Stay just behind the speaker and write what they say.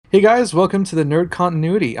Hey guys, welcome to the Nerd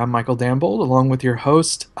Continuity. I'm Michael Dambold, along with your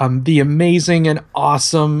host, the amazing and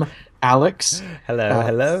awesome Alex. Hello, Uh,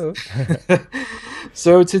 hello.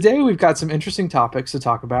 so today we've got some interesting topics to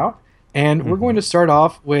talk about, and we're going hmm to start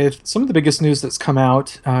off with some of the biggest news that's come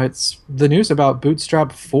out. It's the news about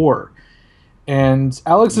Bootstrap 4. And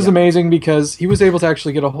Alex is Yeah. amazing because he was able to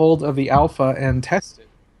actually get a hold of the alpha and test it.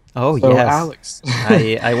 Oh So yes. Alex,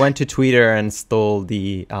 I went to Twitter and stole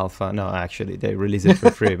the alpha. No, actually, they released it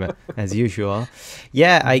for free, but as usual.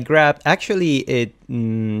 Yeah, I grabbed. Actually,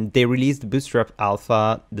 they released Bootstrap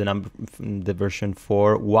Alpha, the version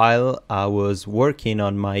 4, while I was working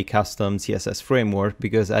on my custom CSS framework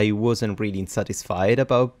because I wasn't really satisfied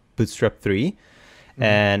about Bootstrap 3. Mhm.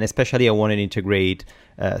 And especially I wanted to integrate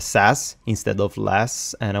Sass instead of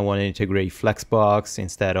less, and I wanted to integrate Flexbox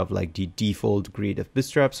instead of like the default grid of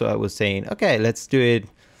Bootstrap. So I was saying, okay, let's do it.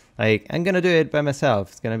 Like I'm gonna do it by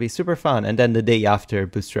myself. It's gonna be super fun. And then the day after,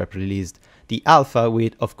 Bootstrap released the alpha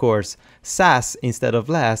with, of course, Sass instead of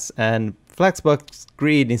less and Flexbox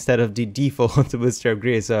grid instead of the default Bootstrap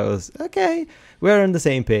grid. So I was okay. We're on the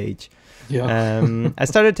same page. Yeah. I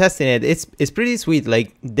started testing it. It's pretty sweet.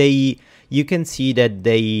 Like you can see that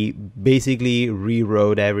they basically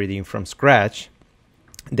rewrote everything from scratch.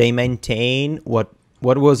 They maintain what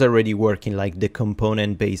was already working, like the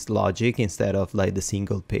component based logic instead of like the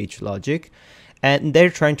single page logic, and they're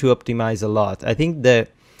trying to optimize a lot. I think the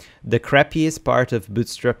crappiest part of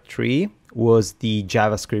Bootstrap 3 was the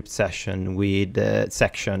JavaScript section with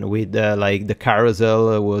like the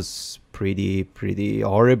carousel was pretty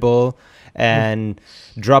horrible, and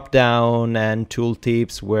drop down and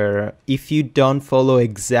tooltips where if you don't follow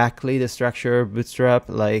exactly the structure of Bootstrap,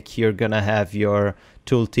 like you're gonna have your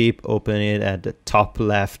tooltip open it at the top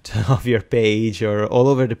left of your page or all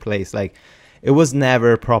over the place. Like it was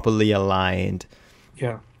never properly aligned.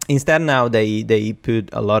 Yeah. Instead, now they put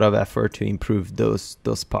a lot of effort to improve those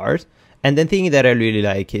parts. And the thing that I really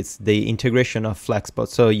like is the integration of Flexbox.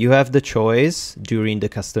 So you have the choice during the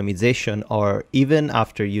customization or even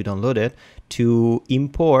after you download it to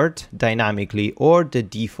import dynamically or the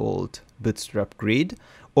default Bootstrap grid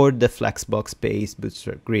or the Flexbox based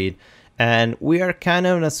Bootstrap grid. And we are kind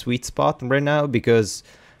of in a sweet spot right now because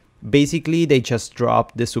basically they just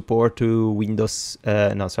dropped the support to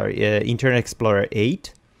Internet Explorer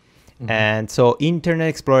 8. Mhm. And so Internet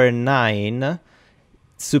Explorer 9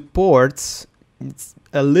 supports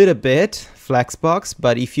a little bit Flexbox,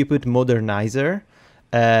 but if you put Modernizer,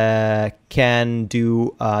 can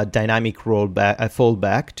do a dynamic rollback, a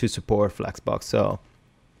fallback to support Flexbox. So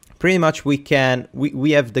pretty much we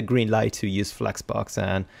have the green light to use Flexbox,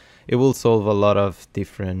 and it will solve a lot of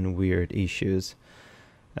different weird issues.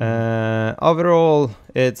 Mhm. Overall,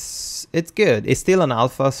 it's good. It's still an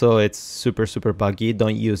alpha, so it's super buggy.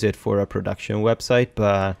 Don't use it for a production website,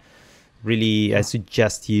 but really, I Yeah.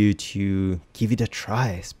 suggest you to give it a try.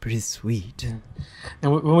 It's pretty sweet. Yeah.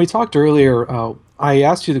 And when we talked earlier, I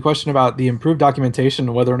asked you the question about the improved documentation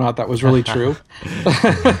and whether or not that was really true.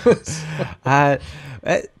 uh,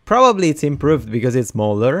 Probably it's improved because it's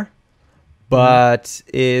smaller, Mhm. but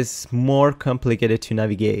is more complicated to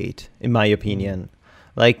navigate, in my Mhm. opinion.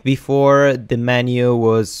 Like before, the menu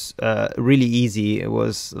was really easy. It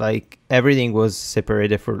was like everything was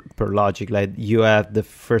separated per logic. Like you have the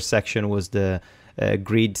first section was the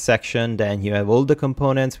grid section, then you have all the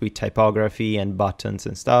components with typography and buttons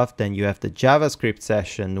and stuff. Then you have the JavaScript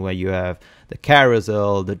section where you have the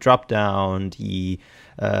carousel, the drop down, the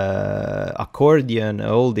accordion,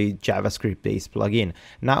 all the JavaScript based plugin.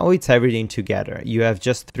 Now it's everything together. You have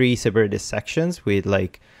just three separated sections with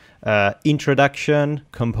like introduction,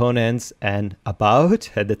 components, and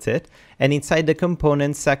about. That's it. And inside the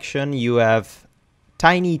components section, you have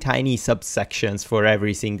tiny subsections for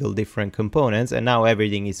every single different components, and now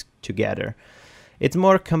everything is together. It's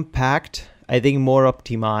more compact, I think more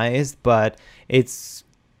optimized, but it's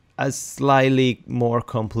a slightly more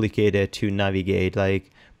complicated to navigate. Like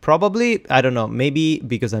probably, I don't know, maybe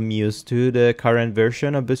because I'm used to the current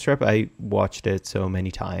version of Bootstrap, I watched it so many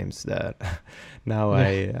times that now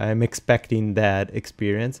Yeah. I'm expecting that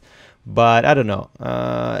experience. But I don't know.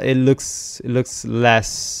 It looks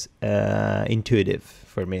less intuitive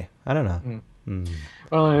for me. I don't know. Mm. Mm.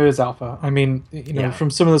 Well, it is alpha. I mean, Yeah. from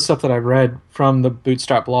some of the stuff that I've read from the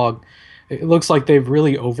Bootstrap blog, it looks like they've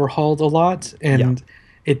really overhauled a lot. Yeah. And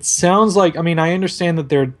it sounds like, I mean, I understand that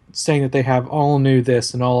they're saying that they have all new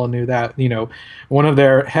this and all new that. One of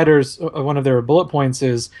their headers, one of their bullet points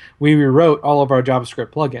is we rewrote all of our JavaScript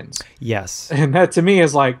plugins. Yes. And that to me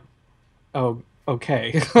is like, oh,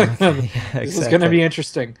 okay. Okay. Yeah, This is going to exactly. be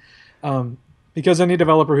interesting. Because any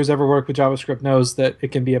developer who's ever worked with JavaScript knows that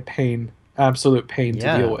it can be a pain absolute pain to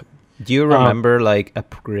deal Yeah. with. Do you Um, remember like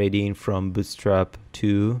upgrading from Bootstrap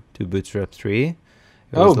 2 to Bootstrap 3? It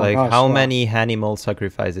oh was my like, gosh, how yeah. many animal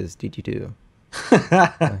sacrifices did you do?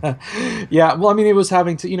 Like, Yeah, well, I mean, it was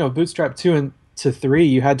having to, Bootstrap 2 and to 3,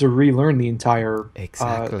 you had to relearn uh,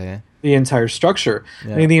 exactly. the entire structure. I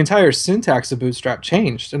Yeah. mean, the entire syntax of Bootstrap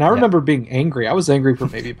changed, and I Yeah. remember being angry. I was angry for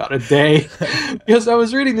maybe about a day because I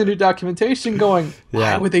was reading the new documentation, going, "Why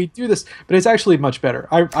Yeah. would they do this?" But it's actually much better.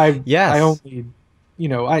 I Yes. only,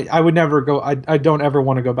 I would never go. I don't ever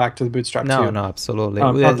want to go back to the Bootstrap No, 2. no, absolutely.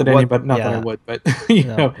 Not that What? anybody, not that I Yeah. would, but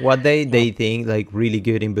No, what um, they think like really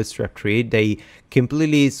good in Bootstrap 3, they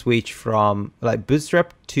completely switch from like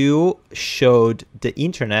Bootstrap 2 showed the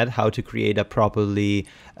internet how to create a properly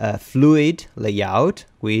fluid layout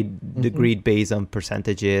with the mhm, grid based on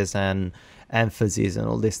percentages and emphasis and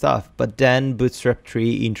all this stuff. But then Bootstrap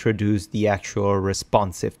 3 introduced the actual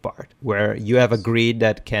responsive part where you have a grid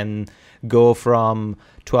that can go from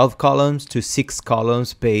 12 columns to 6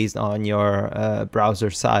 columns based on your browser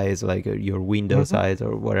size, like your window mhm. size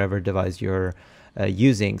or whatever device you're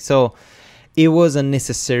using. So it was a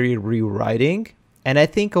necessary rewriting. And I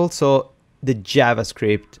think also the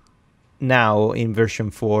JavaScript now in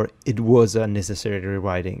version 4, it was a necessary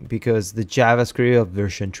rewriting because the JavaScript of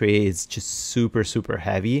version 3 is just super, super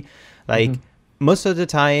heavy. Like Mhm. most of the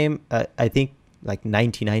time, I think like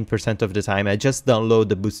 99% of the time, I just download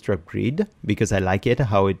the Bootstrap grid because I like it,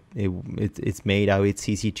 how it's made, how it's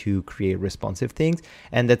easy to create responsive things.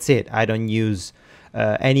 And that's it. I don't use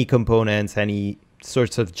any components, any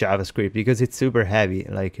sorts of JavaScript because it's super heavy.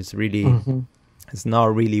 Like Mhm. it's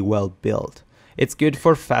not really well built. It's good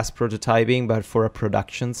for fast prototyping, but for a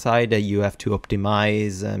production side that you have to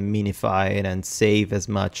optimize and minify it and save as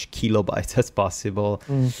much kilobytes as possible.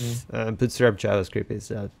 Mhm. Bootstrap JavaScript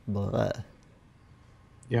is blah.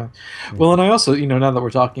 Yeah. Well, and I also, now that we're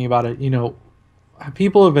talking about it,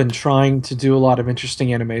 people have been trying to do a lot of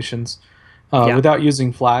interesting animations Yeah. without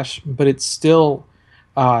using Flash, but it's still,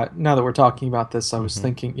 now that we're talking about this, I was Hmm.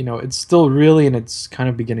 thinking, it's still really in its kind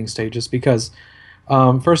of beginning stages because,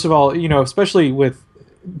 first of all, especially with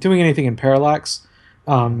doing anything in parallax,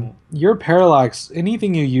 Hmm. your parallax,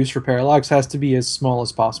 anything you use for parallax has to be as small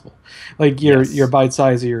as possible. Like your Yes. byte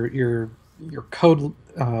size, your code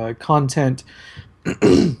content,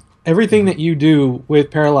 everything Hmm. that you do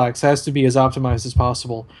with parallax has to be as optimized as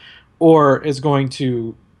possible, or it's going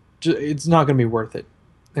to, it's not going to be worth it,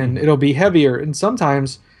 and Hmm. it'll be heavier. And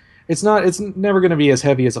sometimes, it's never going to be as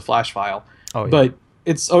heavy as a Flash file, Oh yeah. but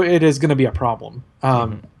it is going to be a problem.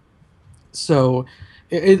 Hmm. So,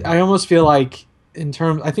 I almost feel like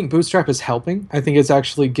I think Bootstrap is helping. I think it's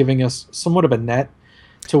actually giving us somewhat of a net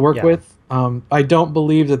to work Yeah. with. I don't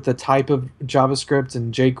believe that the type of JavaScript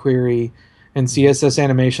and jQuery and Hmm. CSS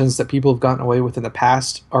animations that people have gotten away with in the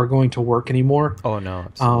past are going to work anymore. Oh no, Um,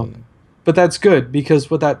 absolutely. but that's good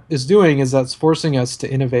because what that is doing is that's forcing us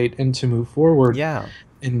to innovate and to move forward Yeah.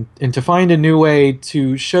 and to find a new way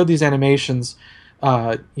to show these animations,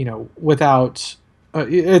 without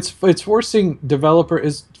it's forcing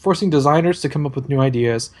designers to come up with new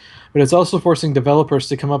ideas, but it's also forcing developers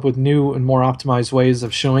to come up with new and more optimized ways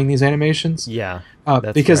of showing these animations. Yeah.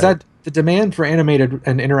 That's Because that right. the demand for animated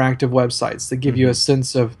and interactive websites that give you a Hmm.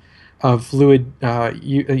 sense of fluid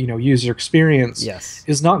user experience Yes.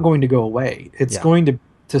 is not going to go away. It's Yeah. going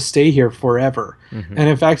to stay here forever, Hmm. and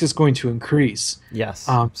in fact, it's going to increase. Yes,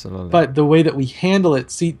 Um, absolutely. but the way that we handle it,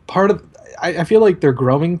 see, I feel like they're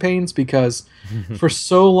growing pains because for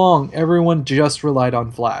so long everyone just relied on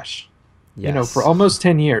Flash. For Yes. almost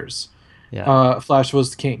 10 years, Yeah. Flash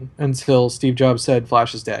was the king until Steve Jobs said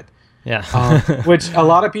Flash is dead. Yeah. Which a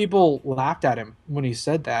lot of people laughed at him when he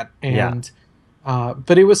said that, Yeah. and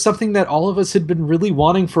but it was something that all of us had been really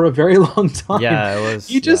wanting for a very long time. Yeah, it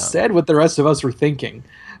He was. just Yeah. said what the rest of us were thinking,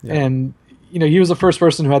 Yeah. and he was the first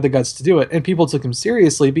person who had the guts to do it, and people took him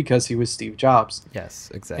seriously because he was Steve Jobs, Yes,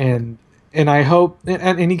 exactly. and I hope,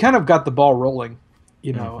 and he kind of got the ball rolling,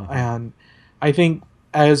 Hmm. and I think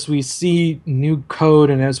as we see new code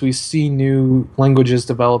and as we see new languages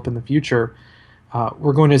develop in the future,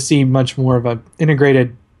 we're going to see much more of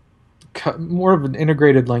more of an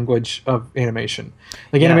integrated language of animation,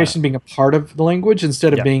 like Yeah. animation being a part of the language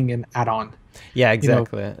instead of Yeah. being an add-on. Yeah, You know,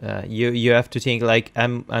 exactly. You have to think like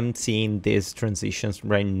I'm seeing these transitions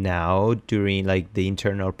right now during like the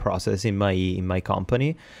internal process in my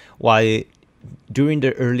company, while during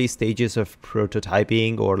the early stages of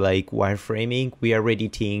prototyping or like wireframing, we're already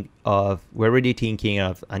thinking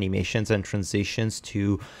of animations and transitions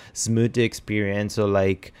to smooth the experience or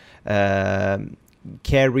like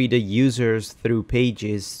carry the users through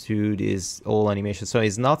pages through this whole animation. So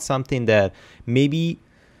it's not something that maybe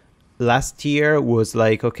last year was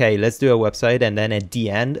like, okay, let's do a website, and then at the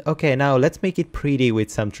end, okay, now let's make it pretty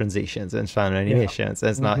with some transitions and some animations.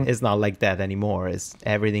 It's not like that anymore. It's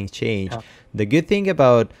everything changed. Yeah. The good thing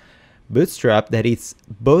about Bootstrap that it's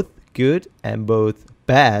both good and both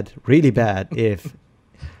bad, really bad, if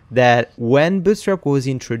that when Bootstrap was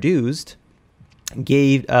introduced,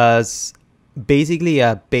 gave us basically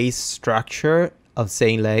a base structure of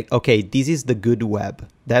saying like, okay, this is the good web.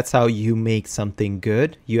 That's how you make something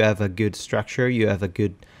good. You have a good structure. You have a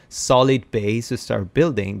good solid base to start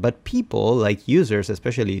building. But people like users,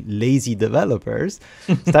 especially lazy developers,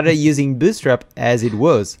 started using Bootstrap as it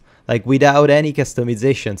was, like without any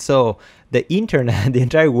customization. So the internet, the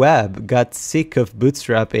entire web got sick of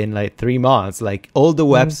Bootstrap in like 3 months. Like all the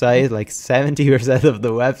websites, like 70% of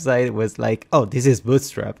the website was like, oh, this is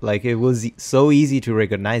Bootstrap. Like it was so easy to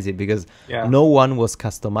recognize it because no one was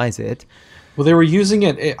customized it. Well, they were using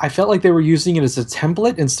it. I felt like they were using it as a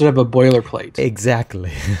template instead of a boilerplate.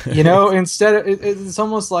 Exactly. It's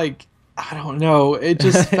almost like, I don't know. It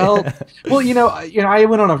just felt well. I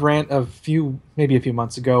went on a rant maybe a few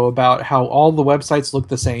months ago about how all the websites look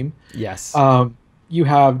the same. Yes. You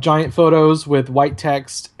have giant photos with white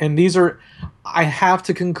text, and I have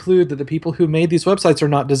to conclude that the people who made these websites are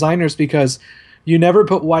not designers, because you never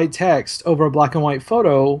put white text over a black and white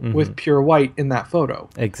photo with pure white in that photo.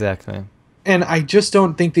 Exactly. And I just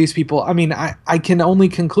don't think these people, I mean, I can only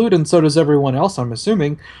conclude, and so does everyone else, I'm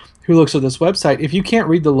assuming, who looks at this website, if you can't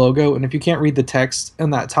read the logo and if you can't read the text in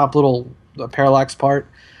that top little parallax part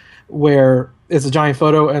where it's a giant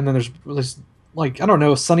photo and then there's this, like, I don't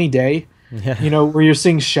know, a sunny day, where you're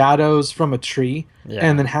seeing shadows from a tree,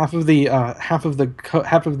 and then half of the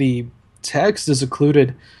text is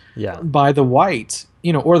occluded by the white,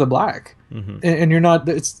 or the black, and you're not.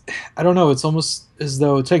 I don't know. It's almost as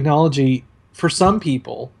though technology, for some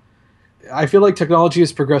people, I feel like technology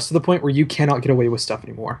has progressed to the point where you cannot get away with stuff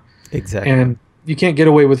anymore. Exactly. And you can't get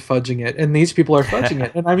away with fudging it. And these people are fudging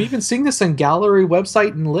it. And I'm even seeing this in gallery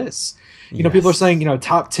website and lists. People are saying,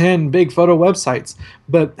 top 10 big photo websites,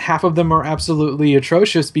 but half of them are absolutely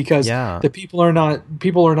atrocious because the people are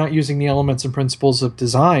not using the elements and principles of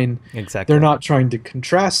design. Exactly. They're not trying to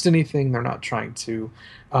contrast anything. They're not trying to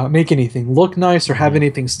make anything look nice or have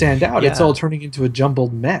anything stand out. It's all turning into a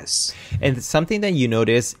jumbled mess. And something that you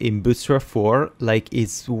notice in Bootstrap 4, like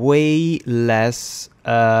it's way less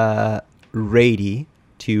ready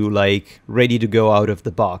to go out of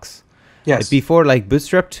the box. Yes. Before, like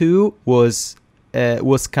Bootstrap 2 was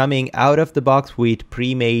coming out of the box with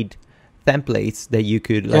pre-made templates that you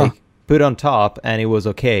could put on top, and it was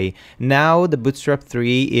okay. Now the Bootstrap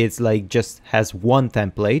 3 is like just has one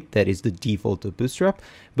template that is the default of Bootstrap.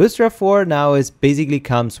 Bootstrap 4 now is basically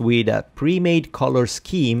comes with a pre-made color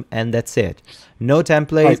scheme, and that's it. No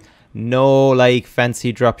template. Right. No like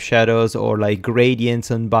fancy drop shadows or like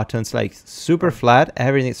gradients on buttons, like super flat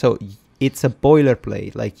everything. So it's a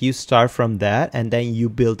boilerplate. Like you start from that and then you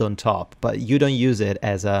build on top, but you don't use it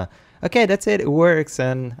as okay, that's it, it works,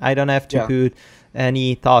 and I don't have to put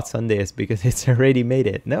any thoughts on this because it's already made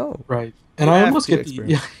it. No. Right. And I almost get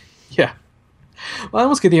I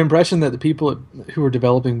almost get the impression that the people who were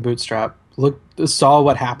developing Bootstrap saw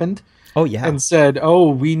what happened. Oh yeah. And said, "Oh,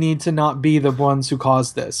 we need to not be the ones who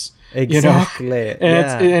caused this." Exactly.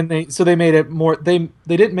 And they made it more. They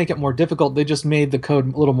didn't make it more difficult. They just made the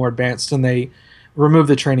code a little more advanced, and they removed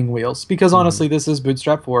the training wheels. Because honestly, this is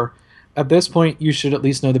Bootstrap 4. At this point, you should at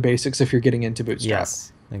least know the basics if you're getting into Bootstrap.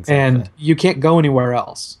 Yes, exactly. And you can't go anywhere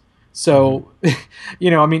else. So,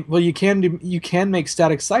 you can make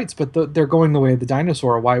static sites, but they're going the way of the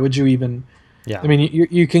dinosaur. Why would you even? Yeah. I mean,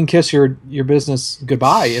 you can kiss your business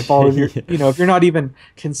goodbye if all of your if you're not even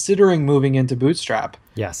considering moving into Bootstrap.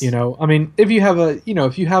 Yes. I mean, if you have a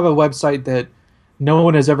website that no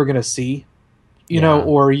one is ever going to see,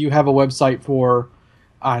 or you have a website for,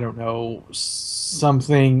 I don't know,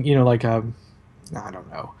 something, like a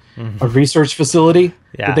research facility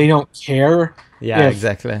that they don't care. Yeah,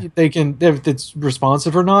 exactly. If it's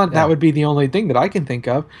responsive or not, that would be the only thing that I can think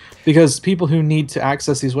of, because people who need to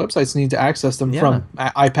access these websites need to access them from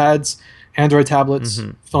iPads, Android tablets,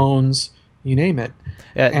 phones, you name it.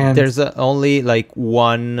 And there's only like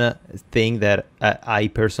one thing that I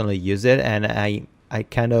personally use it, and I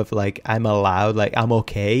kind of like, I'm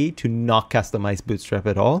okay to not customize Bootstrap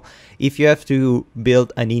at all. If you have to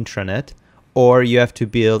build an intranet, or you have to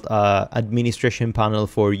build a administration panel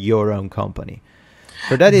for your own company.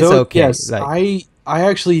 So that is okay. Yes, I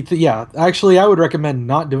actually, I would recommend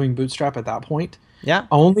not doing Bootstrap at that point. Yeah.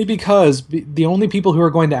 Only because the only people who are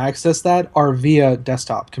going to access that are via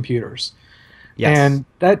desktop computers. Yes. And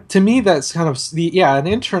that, to me, that's kind of an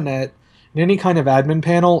intranet. in any kind of admin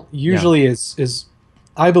panel usually is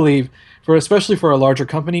I believe, for especially for a larger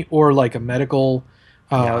company or like a medical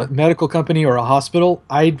company or a hospital,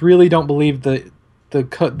 I really don't believe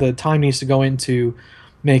the time needs to go into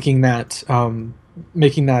making that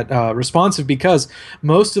responsive, because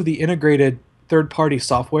most of the integrated third-party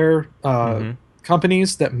software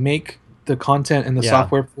companies that make the content and the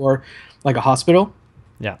software for like a hospital,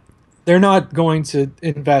 they're not going to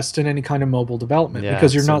invest in any kind of mobile development,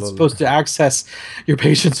 because you're not supposed to access your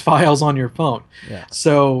patient's files on your phone.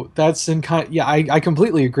 So that's I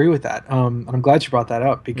completely agree with that. And I'm glad you brought that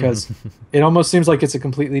up, because it almost seems like it's a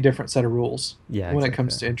completely different set of rules when it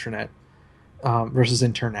comes to intranet versus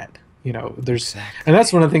internet. You know, and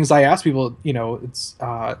that's one of the things I ask people. You know, it's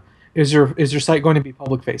is your site going to be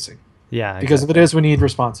public facing? Because if it is, we need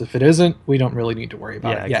response. If it isn't, we don't really need to worry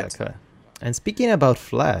about it yet. And speaking about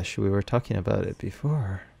Flash, we were talking about it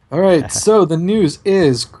before. All right, so the news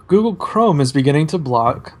is Google Chrome is beginning to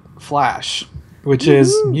block Flash, which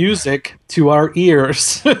is music to our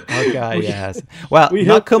ears. Oh god, yes. Well,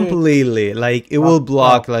 not completely. Like it will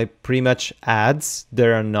block like pretty much ads that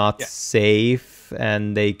are not safe,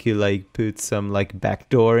 and they could like put some like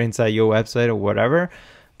backdoor inside your website or whatever.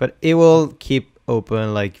 But it will keep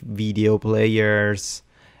open like video players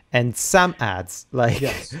and some ads, like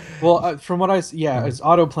well, from what it's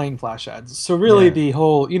auto playing Flash ads. So really, the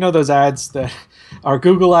whole, you know, those ads that are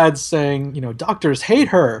Google ads saying, you know, doctors hate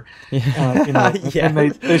her, you know,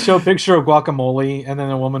 and they show a picture of guacamole and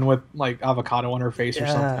then a woman with like avocado on her face or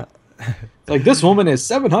something. Like, this woman is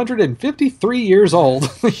 753 years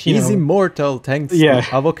old. She's immortal thanks to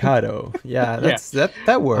avocado.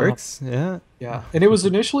 That works. Yeah, and it was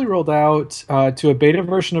initially rolled out to a beta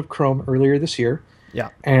version of Chrome earlier this year.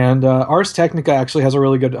 And Ars Technica actually has a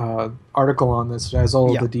really good article on this. It has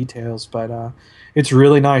all of the details, but it's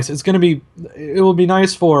really nice. It will be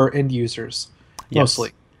nice for end users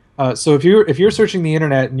mostly. So if you're searching the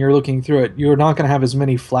internet and you're looking through it, you're not going to have as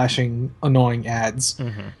many flashing, annoying ads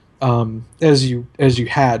as you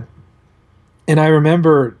had. And I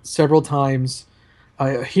remember several times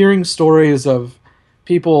hearing stories of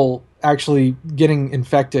people actually getting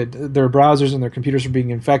infected. Their browsers and their computers were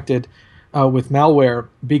being infected with malware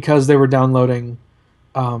because they were downloading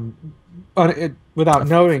without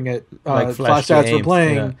knowing it. Like Flash ads were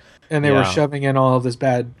playing, and they were shoving in all of this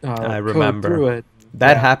bad code through it.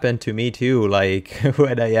 That happened to me too. Like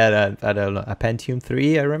when I had a Pentium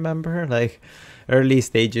 3, I remember, like early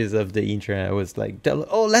stages of the internet, I was like,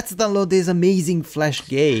 let's download these amazing Flash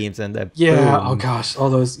games, and that oh gosh, all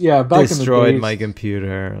those back destroyed in the days. my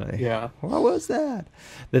computer. Like, what was that?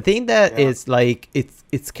 The thing that is like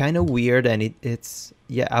it's kind of weird, and it's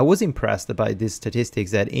I was impressed by these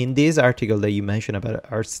statistics that in this article that you mentioned about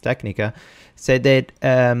Ars Technica said that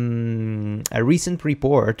a recent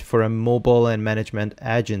report for a mobile and management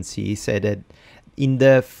agency said that in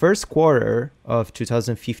the first quarter of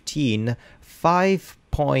 2015,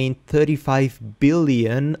 5.35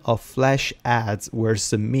 billion of Flash ads were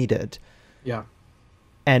submitted.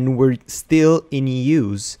 And were still in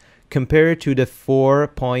use compared to the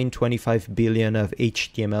 4.25 billion of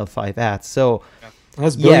HTML5 ads. So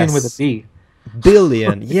that's billion with a B.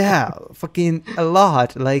 Billion, fucking a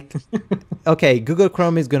lot. Like, okay, Google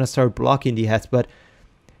Chrome is gonna start blocking the ads, but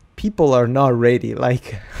people are not ready.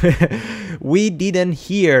 Like, we didn't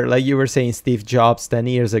hear, like you were saying, Steve Jobs 10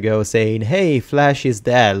 years ago saying, hey, Flash is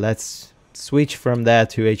dead, let's switch from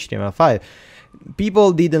that to HTML5.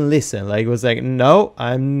 People didn't listen. Like, it was like, no,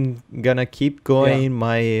 I'm gonna keep going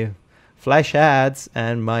my Flash ads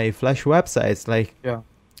and my Flash websites. Like,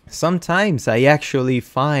 sometimes I actually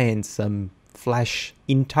find some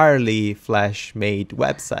entirely Flash made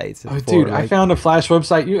websites. Oh, dude, I found a Flash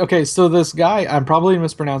website. So this guy, I'm probably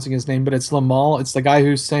mispronouncing his name, but it's Lamal. It's the guy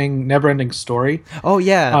who's saying Neverending Story. Oh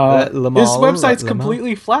yeah, Lamal. His website's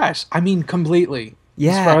completely Flash. I mean, completely.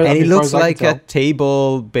 And it looks like a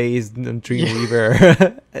table-based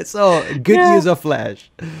Dreamweaver. So good use of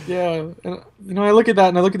Flash. And, I look at that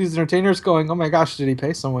and I look at these entertainers going, "Oh my gosh, did he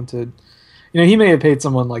pay someone to?" He may have paid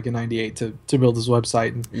someone like in '98 to build his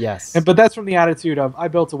website. But that's from the attitude of, I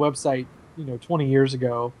built a website, 20 years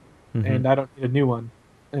ago, and I don't need a new one,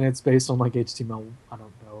 and it's based on like HTML. I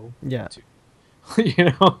don't know.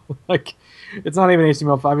 Like it's not even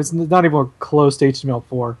HTML5. It's not even close to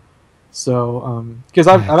HTML4. So, because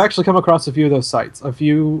I've actually come across a few of those sites,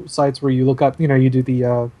 where you look up, you do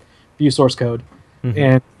the view source code,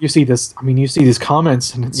 and you see this. I mean, you see these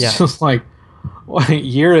comments, and it's just like, what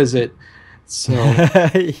year is it? So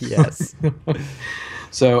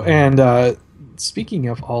So, and speaking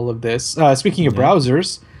of all of this, speaking of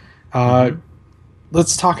browsers,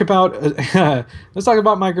 let's talk about let's talk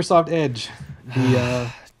about Microsoft Edge.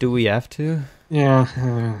 The Do we have to?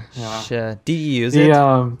 yeah, yeah. Did you use it?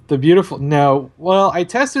 The beautiful no. Well, I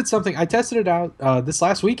tested something. I tested it out this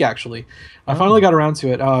last week actually. I finally Oh. got around to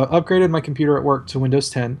it. Upgraded my computer at work to Windows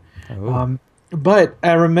 10. Oh. But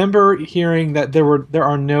I remember hearing that there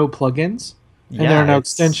are no plugins and there Yeah, are no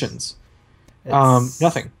it's extensions. it's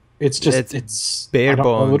Nothing. It's just it's I bare don't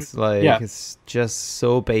know what bones. Like yeah. it's just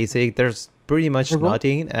so basic. There's pretty much There will-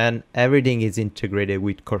 nothing, and everything is integrated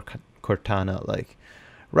with Cortana. Like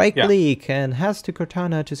right Yeah. click and has to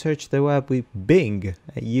Cortana to search the web with Bing.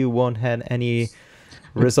 You won't have any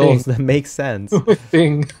With results Bing. that make sense. With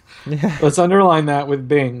Bing. Yeah, Let's underline that with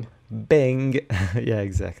Bing. Bing. Yeah,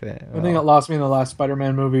 exactly. The thing that lost me in the last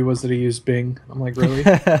Spider-Man movie was that he used Bing. I'm like, really?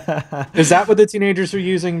 Is that what the teenagers are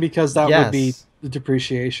using? Because that would be Yes. the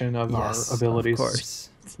depreciation of Yes, our abilities. of course.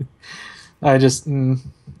 I just, I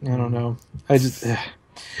don't know. I just,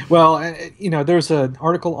 well, there's an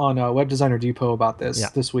article on Web Designer Depot about this Yeah.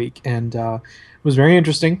 this week, and it was very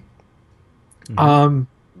interesting. Mhm.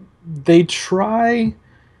 They try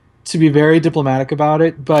to be very diplomatic about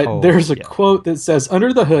it, but Oh, there's a yeah. quote that says,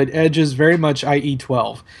 "Under the hood, Edge is very much IE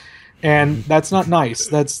 12," and that's not nice.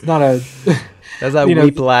 That's not a. That's a you know,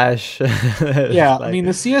 whiplash. Yeah, I Like, mean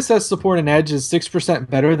the CSS support in Edge is 6%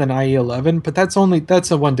 better than IE 11, but that's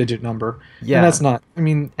a one-digit number, yeah. and that's not. I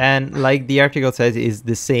mean, And like the article says, is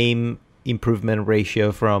the same improvement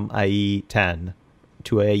ratio from IE 10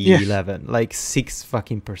 to IE Yeah. 11, like 6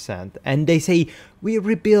 fucking%. And they say we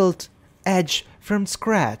rebuilt Edge from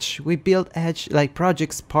scratch. We built Edge like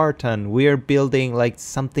Project Spartan. We're building like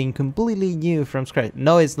something completely new from scratch.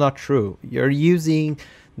 No, it's not true. You're using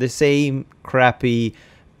the same crappy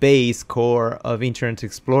base core of Internet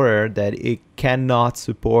Explorer that it cannot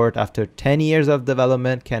support after 10 years of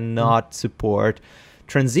development, cannot support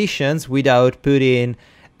transitions without putting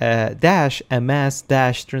dash ms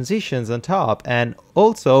dash transitions on top, and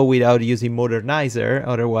also without using modernizer,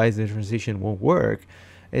 otherwise the transition won't work.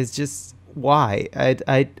 It's just why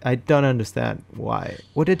I don't understand why.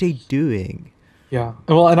 What are they doing? yeah.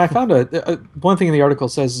 Well, and I found one thing in the article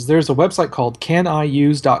says is there's a website called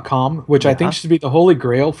caniuse.com, which I think Yeah. should be the holy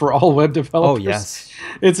grail for all web Oh developers. yes.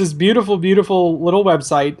 It's this beautiful, beautiful little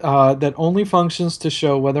website that only functions to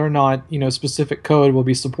show whether or not specific code will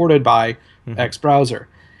be supported by X browser,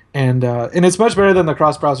 and it's much better than the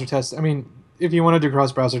cross-browser test. I mean, if you want to do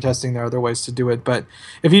cross-browser testing, there are other ways to do it. But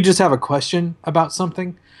if you just have a question about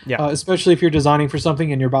something, Yeah. especially if you're designing for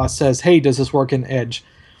something and your boss says, "Hey, does this work in Edge?"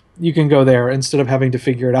 you can go there instead of having to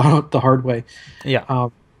figure it out the hard way. Yeah.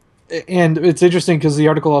 And it's interesting because the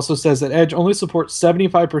article also says that Edge only supports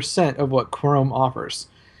 75% of what Chrome offers,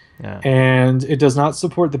 Yeah. and it does not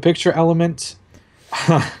support the picture element.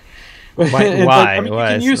 Why? It's Why? I mean, Why?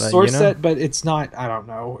 you can use Like, source set, but it's not. I don't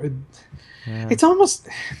know. Yeah. It's almost.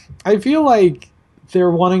 I feel like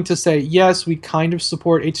they're wanting to say yes, we kind of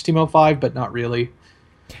support HTML5, but not really.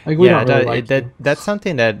 Like we don't really like you. that's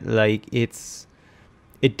something that like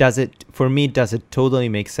it does it for me. Does it totally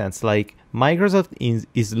make sense? Like Microsoft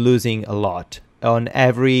is losing a lot on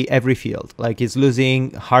every field. Like it's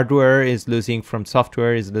losing hardware, is losing from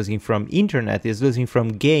software, is losing from internet, is losing from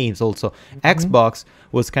games. Also, Xbox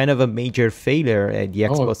was kind of a major failure at the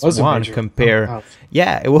Oh, it Xbox was a One major- compare. oh, wow.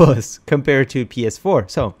 Yeah, it was compared to PS4.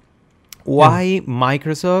 So why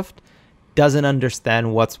Microsoft doesn't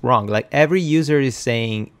understand what's wrong? Like every user is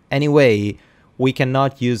saying, anyway, we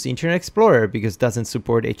cannot use Internet Explorer because it doesn't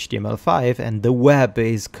support HTML5 and the web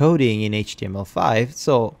is coding in HTML5.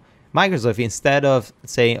 So Microsoft, instead of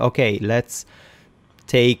saying, okay, let's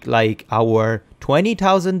take like our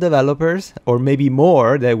 20,000 developers or maybe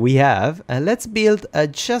more that we have, and let's build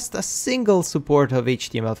just a single support of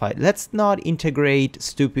HTML5. Let's not integrate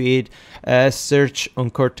stupid search on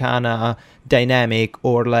Cortana dynamic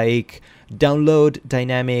or like download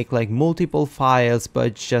dynamic, like multiple files,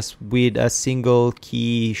 but just with a single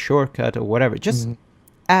key shortcut or whatever. Just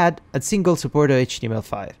add a single support of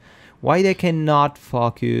HTML5. Why they cannot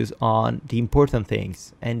focus on the important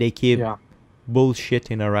things and they keep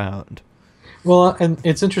bullshitting around? Well, and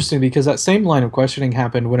it's interesting because that same line of questioning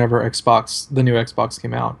happened whenever the new Xbox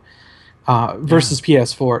came out, versus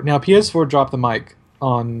PS4. Now, PS4 dropped the mic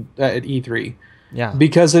at E3. Yeah.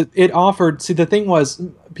 Because it offered. See, the thing was,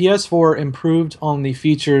 PS4 improved on the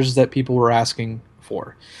features that people were asking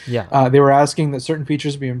for. Yeah. They were asking that certain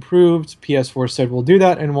features be improved. PS4 said, "We'll do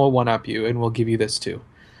that, and we'll one-up you, and we'll give you this too,"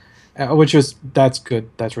 that's good.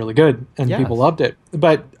 That's really good, and Yes. people loved it.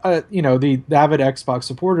 But the avid Xbox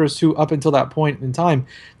supporters, who up until that point in time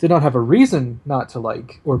did not have a reason not to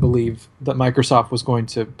like or believe that Microsoft was going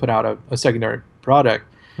to put out a secondary product,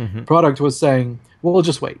 was saying, we'll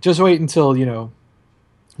just wait until,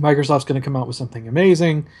 Microsoft's going to come out with something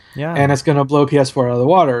amazing, and Yeah. it's going to blow PS4 out of the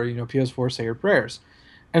water. PS4, say your prayers.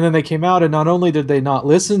 And then they came out, and not only did they not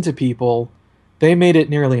listen to people, they made it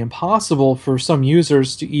nearly impossible for some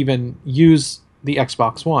users to even use the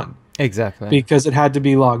Xbox One Exactly. because it had to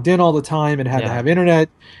be logged in all the time. It had to Yeah. have internet.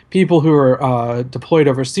 People who are deployed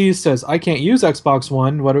overseas says, "I can't use Xbox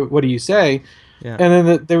One. What do you say?" Yeah. And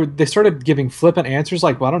then they started giving flippant answers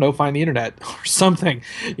like, "Well, I don't know, find the internet or something."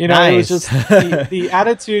 It was Nice. just the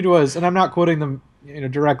attitude was, and I'm not quoting them,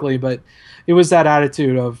 directly, but it was that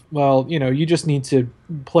attitude of, well, you just need to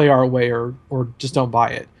play our way or just don't buy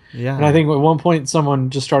it. And I Yeah. think at one point someone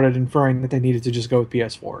just started inferring that they needed to just go with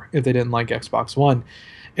PS4 if they didn't like Xbox One.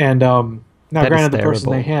 And now, That is granted, the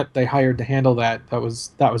person terrible. they hired to handle that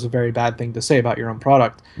was a very bad thing to say about your own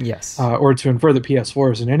product, Yes. or to infer that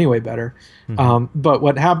PS4 is in any way better. Hmm. But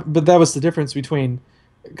what happened? But that was the difference between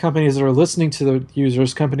companies that are listening to the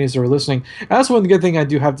users, companies that are listening. That's one good thing I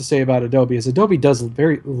do have to say about Adobe is Adobe does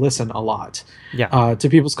listen a lot Yeah. to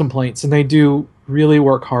people's complaints, and they do really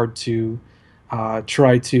work hard to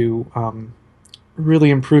try to really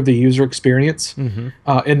improve the user experience Hmm.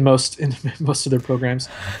 in most of their programs,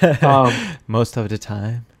 um, Most of the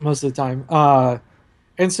time. most of the time.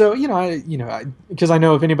 And so, because I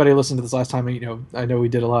know if anybody listened to this last time, I know we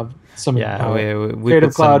did a lot of some Yeah. We Creative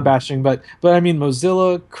put Cloud some. bashing, but I mean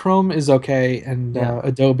Mozilla, Chrome is okay, and Yeah.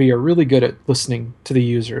 Adobe are really good at listening to the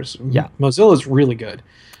users. Yeah. Mozilla is really good.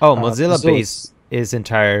 Oh, Mozilla base Mozilla's is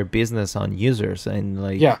entire business on users, and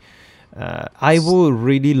yeah. like I would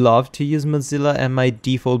really love to use Mozilla and my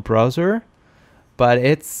default browser, but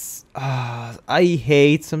it's I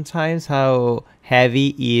hate sometimes how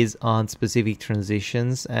heavy is on specific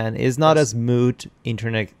transitions and is not as Yes. smooth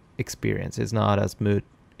internet experience. It's not as smooth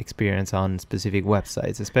experience on specific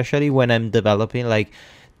websites, especially when I'm developing. Like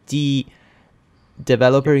the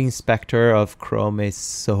developer Yes. inspector of Chrome is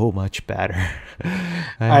so much better.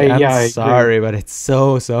 I I'm yeah, I agree. sorry, but it's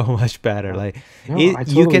so much better. Yeah. Like No, I you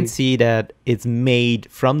can totally see that it's made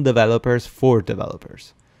from developers for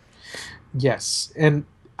developers. yes. And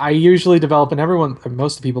I usually develop, and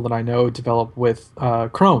most of the people that I know develop with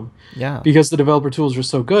Chrome Yeah, because the developer tools are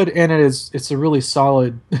so good, and it's a really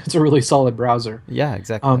solid it's a really solid browser. yeah,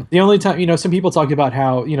 exactly. The only time, some people talk about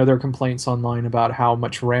how, there are complaints online about how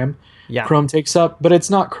much RAM Yeah, Chrome takes up, but it's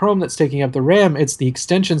not Chrome that's taking up the RAM, it's the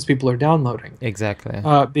extensions people are downloading. exactly.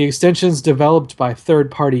 The extensions developed by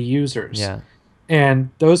third-party users. Yeah. And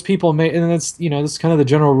those people may, and that's, that's kind of the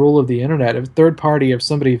general rule of the internet.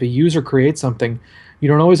 If a user creates something, you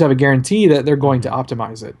don't always have a guarantee that they're going to Hmm.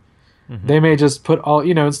 optimize it. Hmm. They may just put all,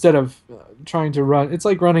 instead of trying to run, it's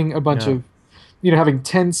like running a bunch Yeah, of, having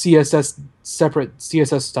 10 separate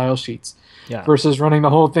CSS style sheets yeah, versus running the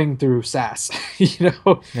whole thing through SAS, where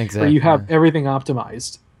you exactly. have everything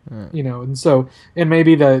optimized, Mm. and so, and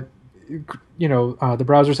maybe the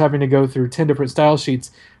browser's having to go through 10 different style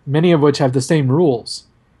sheets, many of which have the same rules,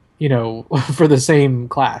 for the same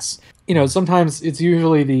class. Sometimes it's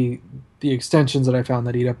usually the extensions that I found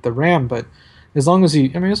that eat up the RAM, but as long as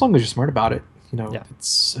you're smart about it, Yeah,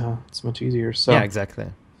 it's much easier. yeah, So, exactly.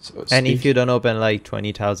 so to And if you speak. don't open like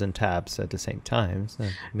 20,000 tabs at the same time, so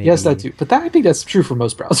Yes, that maybe. too. But I think that's true for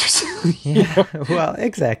most browsers. You Yeah, know? well,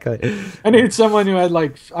 exactly. I need someone who had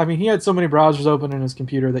he had so many browsers open in his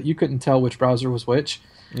computer that you couldn't tell which browser was which.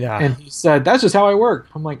 Yeah. And he said, "That's just how I work."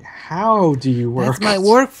 I'm like, "How do you That's work?" my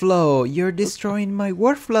workflow. You're destroying my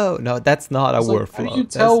workflow. No, that's not I a was like, "How do you workflow.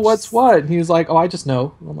 That's tell what's just, what?" And he was like, "Oh, I just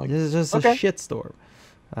know." I'm like, this is just a "Okay, shitstorm.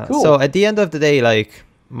 So cool." at the end of the day, like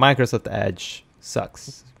Microsoft Edge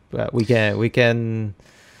sucks. But we can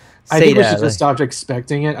I say think we should that. just Like, stop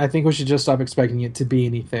expecting it. I think we should just stop expecting it to be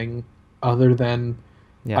anything other than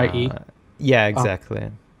IE. yeah, yeah, Uh, exactly.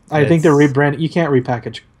 I think the It's rebrand. You can't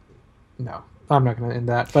repackage. No, I'm not going to end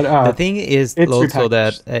that. But the thing is it's also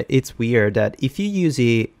that repackaged. it's weird that if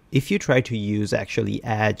you try to use actually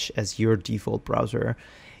Edge as your default browser,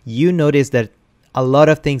 you notice that a lot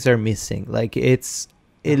of things are missing. Like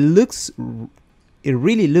it looks it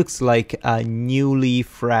really looks like a newly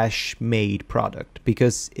fresh made product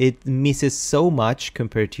because it misses so much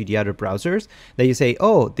compared to the other browsers that you say,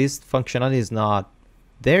 oh, this functionality is not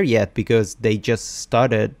there yet because they just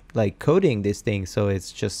started like coding this thing, so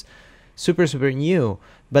it's just super new.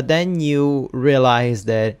 But then you realize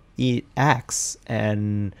that it acts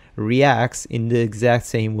and reacts in the exact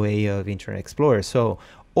same way of Internet Explorer. So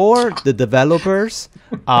or the developers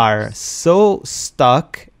are so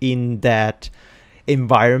stuck in that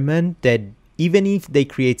environment that even if they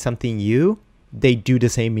create something new, they do the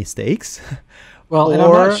same mistakes. Well, and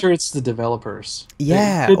I'm not or sure it's the developers.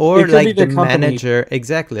 yeah, It or could be like the company. manager,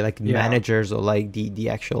 exactly, like Yeah. managers or like the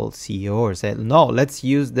actual CEO said, no, let's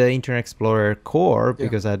use the Internet Explorer core Yeah.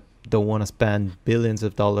 because I don't want to spend billions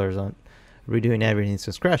of dollars on redoing everything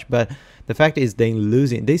from scratch. But the fact is they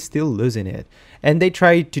still losing it. And they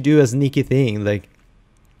try to do a sneaky thing, like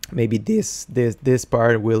maybe this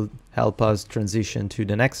part will help us transition to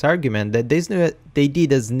the next argument, that they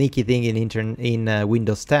did a sneaky thing in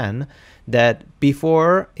Windows 10, that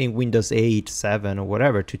before in Windows 8, 7 or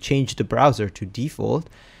whatever, to change the browser to default,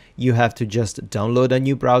 you have to just download a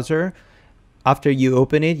new browser. After you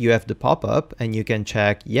open it, you have the pop-up and you can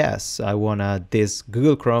check, yes, I want this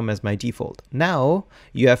Google Chrome as my default. Now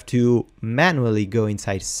you have to manually go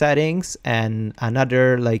inside settings and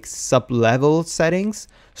another like sub-level settings,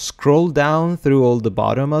 scroll down through all the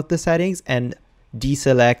bottom of the settings and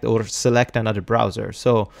deselect or select another browser.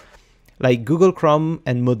 So like Google Chrome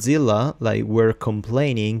and Mozilla like were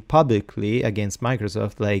complaining publicly against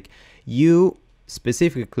Microsoft, like you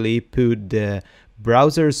specifically put the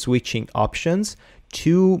browser switching options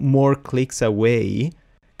 2 more clicks away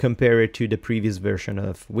compared to the previous version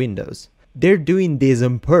of Windows. They're doing this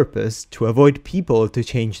on purpose to avoid people to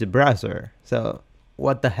change the browser. So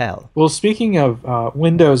what the hell? Well, speaking of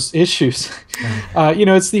Windows issues,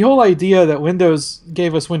 it's the whole idea that Windows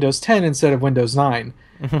gave us Windows 10 instead of Windows 9.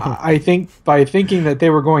 I think by thinking that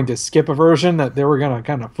they were going to skip a version, that they were going to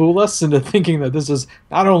kind of fool us into thinking that this is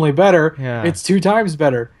not only better, it's 2 times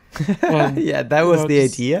better. And, yeah, that was the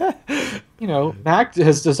idea. Mac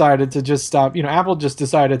has decided to just stop. Apple just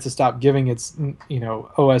decided to stop giving its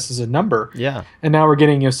OS as a number. Yeah. And now we're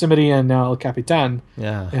getting Yosemite and now El Capitan.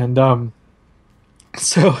 Yeah. And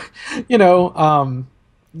so,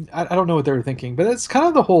 I don't know what they were thinking, but it's kind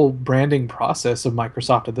of the whole branding process of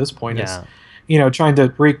Microsoft at this point. Yeah. Is trying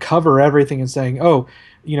to recover everything and saying, oh,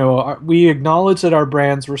 we acknowledge that our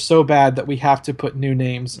brands were so bad that we have to put new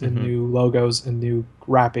names and new logos and new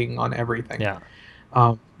wrapping on everything. Yeah.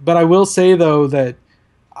 But I will say, though, that,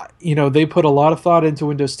 they put a lot of thought into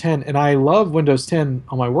Windows 10, and I love Windows 10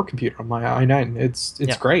 on my work computer, on my i9.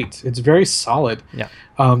 It's great. It's very solid. Yeah.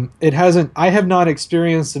 I have not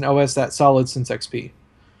experienced an OS that solid since XP.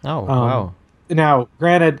 Oh, wow. Now,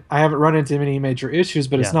 granted, I haven't run into any major issues,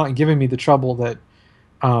 but it's not giving me the trouble that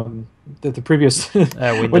the previous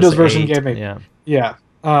Windows version 8, gave me. Yeah. Yeah.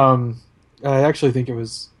 I actually think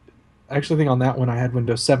on that one I had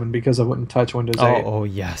Windows 7 because I wouldn't touch Windows 8. Oh,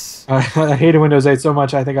 yes. I hated Windows 8 so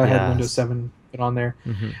much. I think I had Windows 7 put on there.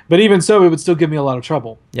 But even so, it would still give me a lot of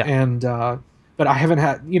trouble. Yeah. And but I haven't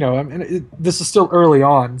had, this is still early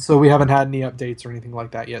on, so we haven't had any updates or anything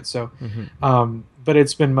like that yet. So, but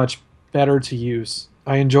it's been much better to use.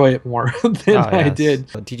 I enjoy it more than I did.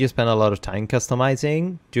 Did you spend a lot of time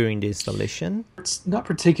customizing during the installation? It's not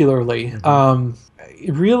particularly.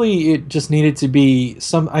 It just needed to be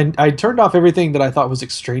I turned off everything that I thought was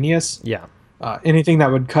extraneous. Yeah. Anything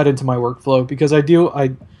that would cut into my workflow, because I do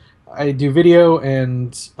video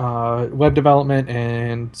and web development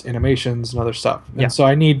and animations and other stuff. And so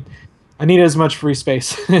I need as much free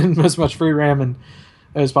space and as much free RAM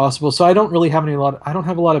as possible. So I don't really have I don't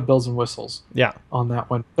have a lot of bells and whistles on that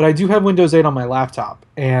one. But I do have Windows 8 on my laptop,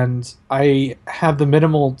 and I have the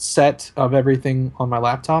minimal set of everything on my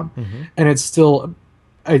laptop, and it's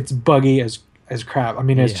buggy as crap. I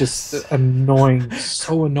mean, it's just annoying,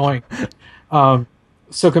 so annoying.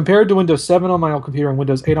 So compared to Windows 7 on my old computer and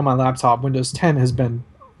Windows 8 on my laptop, Windows 10 has been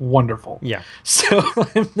wonderful. Yeah. So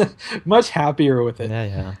I'm much happier with it.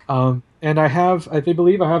 Yeah, yeah. And I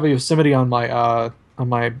believe I have a Yosemite on my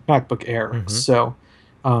MacBook Air, so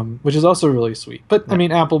which is also really sweet. But I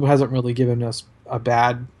mean, Apple hasn't really given us a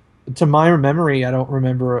bad. To my memory, I don't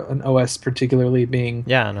remember an OS particularly being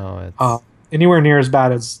anywhere near as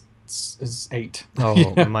bad as 8.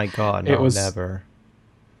 Oh my God! No, it was never.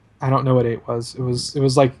 I don't know what 8 was. It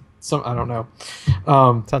was like some, I don't know.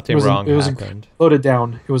 Something wrong happened. Loaded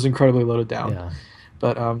down. It was incredibly loaded down. Yeah.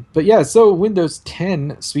 But yeah, so Windows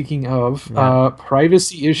 10, speaking of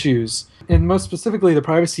privacy issues, and most specifically the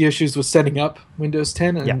privacy issues with setting up Windows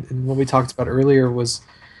 10, and what we talked about earlier was,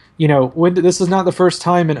 this is not the first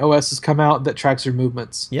time an OS has come out that tracks your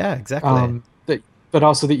movements. Yeah, exactly. But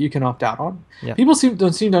also that you can opt out on. Yeah. People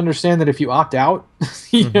don't seem to understand that if you opt out,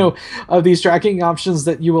 of these tracking options,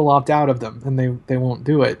 that you will opt out of them, and they won't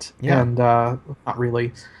do it. Yeah. And not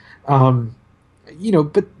really.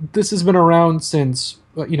 But this has been around since,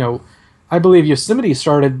 I believe Yosemite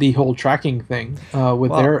started the whole tracking thing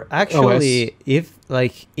with their actually, OS.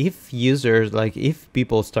 if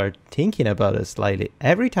people start thinking about it slightly,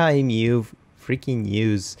 every time you freaking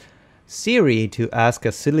use Siri to ask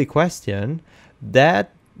a silly question, that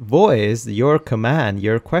voice, your command,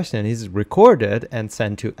 your question is recorded and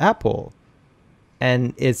sent to Apple,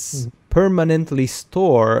 and it's permanently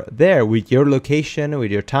stored there with your location,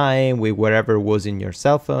 with your time, with whatever was in your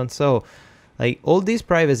cell phone. So like all these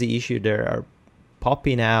privacy issues that are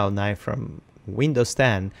popping out now from Windows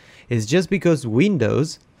 10 is just because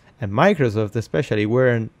Windows and Microsoft especially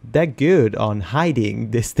weren't that good on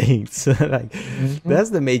hiding these things. Like that's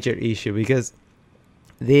the major issue, because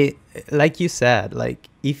like you said, like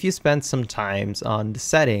if you spend some times on the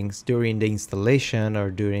settings during the installation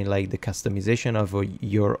or during like the customization of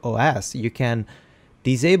your OS, you can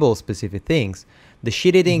disable specific things. The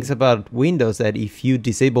shitty things about Windows that if you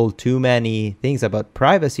disable too many things about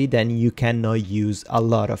privacy, then you cannot use a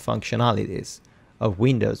lot of functionalities of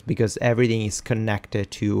Windows, because everything is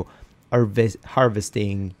connected to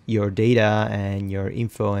harvesting your data and your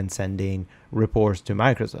info and sending reports to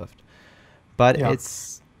Microsoft. But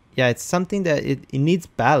it's something that it needs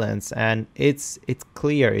balance, and it's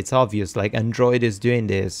clear, it's obvious. Like Android is doing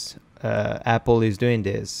this, Apple is doing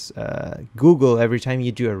this, Google, every time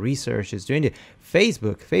you do a research, is doing it.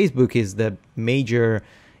 Facebook is the major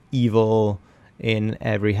evil in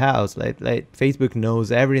every house. Like Facebook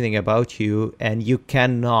knows everything about you, and you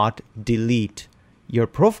cannot delete your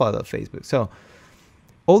profile of Facebook. So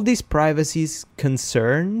all these privacy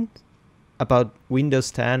concerns about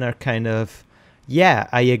Windows 10 are kind of, yeah,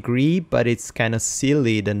 I agree, but it's kind of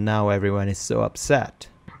silly that now everyone is so upset.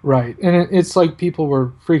 Right. And it's like people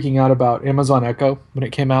were freaking out about Amazon Echo when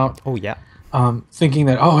it came out. Oh, yeah. Thinking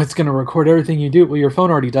that, it's going to record everything you do. Well, your phone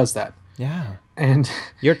already does that. Yeah. And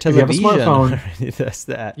your television if you have a smartphone, already does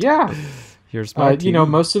that. Yeah. Your smart TV.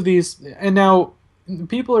 Most of these, and now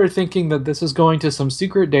people are thinking that this is going to some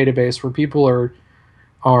secret database where people are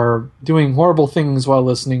doing horrible things while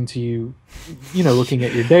listening to you, looking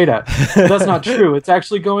at your data. But that's not true. It's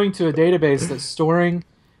actually going to a database that's storing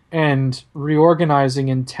and reorganizing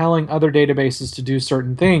and telling other databases to do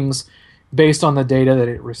certain things based on the data that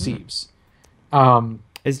it receives.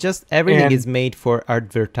 It's just everything is made for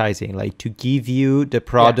advertising, like to give you the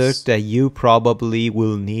product that you probably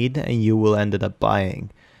will need and you will end up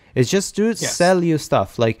buying. It's just to sell you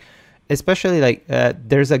stuff. Like, especially like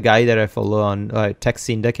there's a guy that I follow on Tech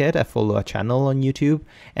Syndicate. I follow a channel on YouTube,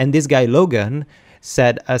 and this guy Logan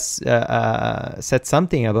said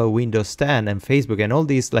something about Windows 10 and Facebook and all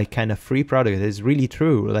these like kind of free products. It's really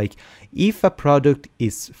true. Like if a product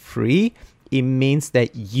is free, it means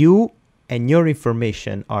that you and your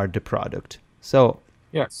information are the product. So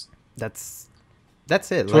yes, that's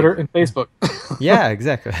it. Twitter and Facebook. Yeah,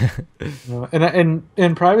 exactly.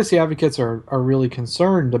 And privacy advocates are really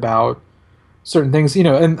concerned about certain things.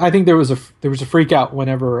 And I think there was a freak out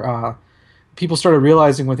whenever people started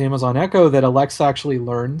realizing with Amazon Echo that Alexa actually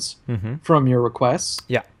learns from your requests.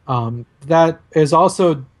 Yeah. That is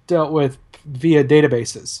also dealt with via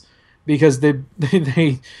databases, because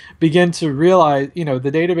they begin to realize, the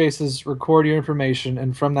databases record your information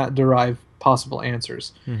and from that derive possible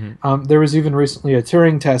answers. There was even recently a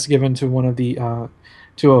Turing test given to one of the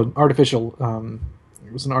to an artificial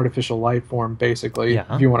it was an artificial life form, basically,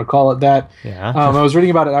 if you want to call it that. I was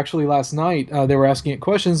reading about it actually last night. They were asking it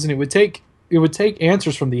questions, and it would take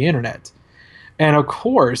answers from the internet. And of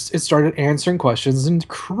course, it started answering questions in an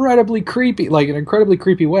incredibly creepy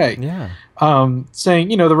way. Yeah. Saying,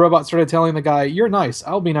 the robot started telling the guy, "You're nice.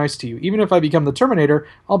 I'll be nice to you. Even if I become the Terminator,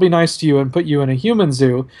 I'll be nice to you and put you in a human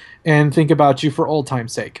zoo and think about you for old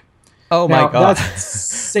time's sake." Oh my God. That's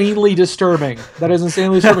insanely disturbing. That is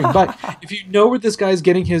insanely disturbing. But if you know where this guy's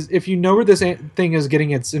getting this thing is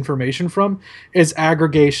getting its information from, it's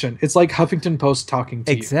aggregation. It's like Huffington Post talking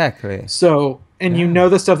to you. Exactly. So, and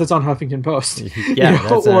the stuff that's on Huffington Post. Yeah,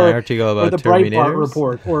 that's an article about or the Breitbart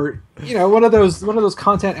report, or one of those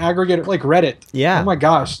content aggregator like Reddit. Yeah. Oh my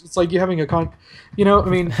gosh, it's like you having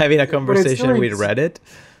having a conversation with Reddit.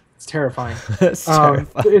 It's terrifying. It's terrifying.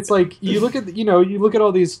 It's like you look at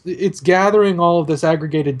all these. It's gathering all of this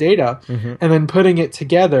aggregated data and then putting it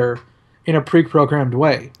together in a pre-programmed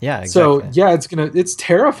way. Yeah, exactly. So it's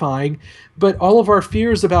terrifying, but all of our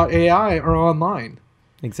fears about AI are online.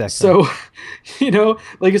 Exactly. So,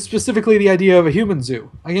 like specifically the idea of a human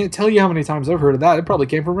zoo. I can't tell you how many times I've heard of that. It probably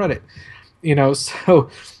came from Reddit.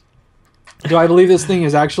 So do I believe this thing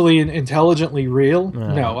is actually intelligently real?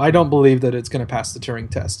 No, I don't believe that it's going to pass the Turing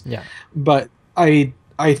test. Yeah. But I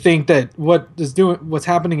think that what's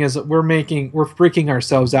happening is that we're freaking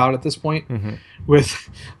ourselves out at this point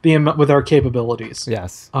with our capabilities.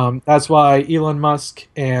 Yes. That's why Elon Musk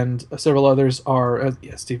and several others are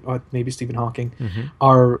maybe Stephen Hawking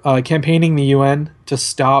are campaigning the UN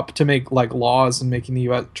to make like laws and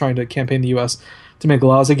trying to campaign the US to make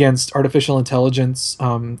laws against artificial intelligence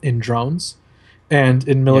in drones and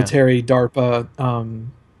in Yeah. military DARPA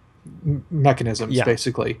mechanisms, Yeah.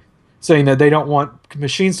 basically, saying that they don't want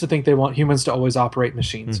machines to think they want humans to always operate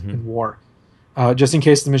machines Mm-hmm. in war, just in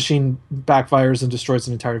case the machine backfires and destroys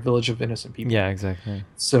an entire village of innocent people. Yeah, exactly.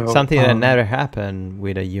 So Something that never happened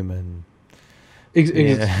with a human ex-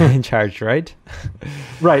 in charge, right?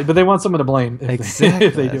 right, but they want someone to blame if, Exactly.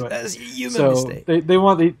 if they do it. That's a human So mistake.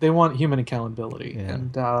 they want human accountability, Yeah.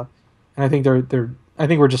 and I think I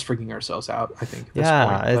think we're just freaking ourselves out. I think at this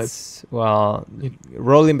Yeah, point. it's well,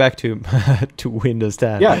 rolling back to to Windows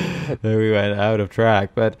 10. Yeah. We went out of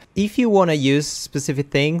track. But if you want to use specific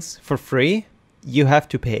things for free, you have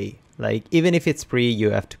to pay. Like even if it's free, you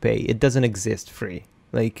have to pay. It doesn't exist free.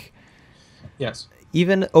 Like Yes,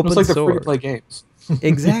 even open it's like the source. free to play games.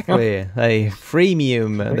 Exactly. Like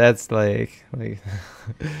freemium. That's like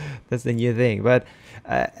that's the new thing. But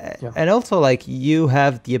and also like you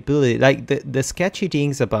have the ability, like the sketchy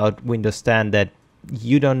things about Windows 10 that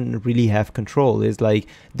you don't really have control is like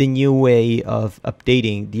the new way of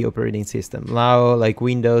updating the operating system. Now like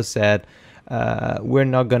Windows said, we're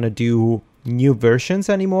not gonna do new versions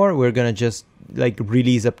anymore. We're gonna just like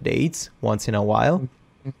release updates once in a while.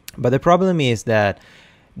 But the problem is that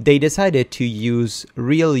they decided to use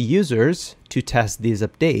real users to test this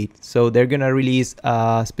update. So they're going to release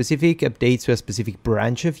specific updates to a specific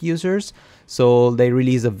branch of users. So they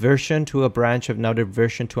release a version to a branch of another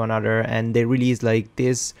version to another, and they release like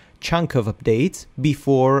this chunk of updates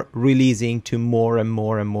before releasing to more and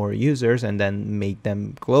more and more users, and then make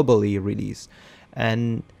them globally release.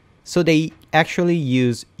 And so they actually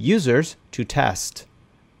use users to test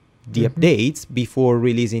the updates before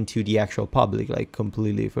releasing to the actual public, like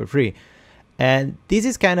completely for free. And this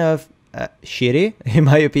is kind of shitty in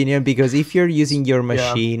my opinion, because if you're using your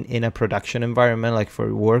machine in a production environment like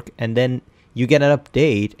for work, and then you get an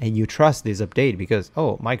update and you trust this update because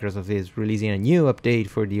Microsoft is releasing a new update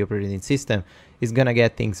for the operating system, is gonna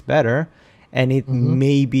get things better, and it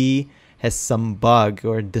maybe has some bug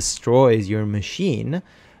or destroys your machine,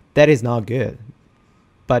 that is not good.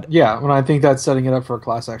 But yeah, when I think that's setting it up for a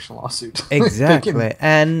class action lawsuit. exactly.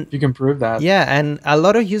 And you can prove that. yeah, and a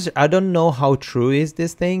lot of users, I don't know how true is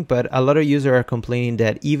this thing, but a lot of users are complaining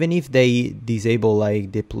that even if they disable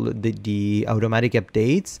like the automatic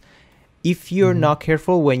updates, if you're not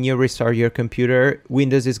careful when you restart your computer,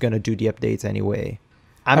 Windows is going to do the updates anyway.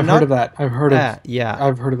 I've heard of that. I've heard of that.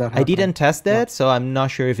 I happening. didn't test that, so I'm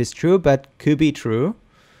not sure if it's true, but could be true.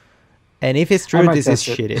 And if it's true, this is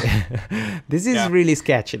shitty. This is really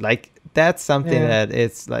sketchy. Like that's something that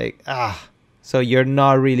it's like, so you're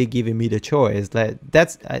not really giving me the choice. Like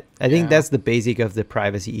that's, I think that's the basic of the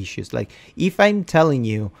privacy issues. Like if I'm telling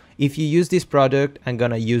you, if you use this product, I'm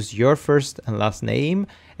going to use your first and last name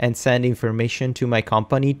and send information to my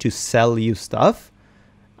company to sell you stuff,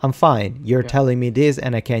 I'm fine. You're telling me this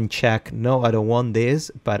and I can check, no, I don't want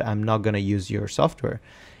this, but I'm not going to use your software.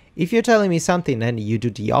 If you're telling me something and you do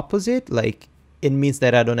the opposite, like it means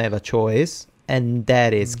that I don't have a choice, and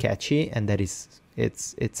that is sketchy, and that is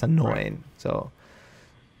it's annoying. Right. So,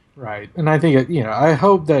 right, and I think I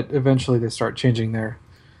hope that eventually they start changing their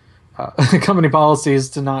company policies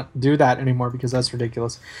to not do that anymore, because that's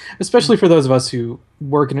ridiculous, especially for those of us who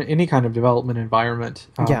work in any kind of development environment.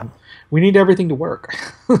 We need everything to work.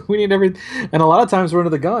 We need everything, and a lot of times we're under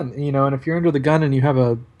the gun, and if you're under the gun and you have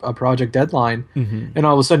a project deadline, and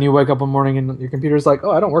all of a sudden you wake up one morning and your computer's like,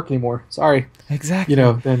 I don't work anymore, sorry. Exactly.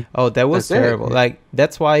 Then that was terrible. Like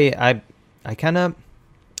that's why I kind of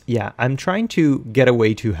I'm trying to get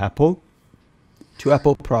away to Apple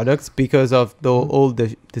products because of all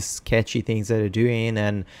the sketchy things that they're doing,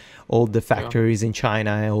 and all the factories in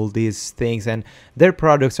China and all these things, and their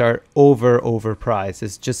products are overpriced.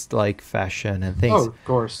 It's just like fashion and things. Oh, of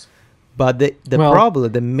course. But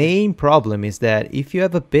the main problem is that if you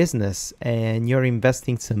have a business and you're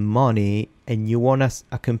investing some money and you want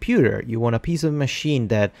a computer, you want a piece of machine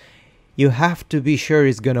that you have to be sure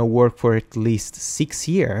is going to work for at least 6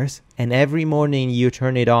 years, and every morning you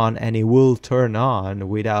turn it on and it will turn on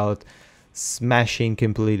without smashing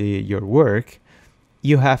completely your work,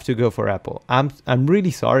 you have to go for Apple. I'm really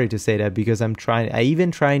sorry to say that, because I'm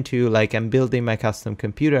building my custom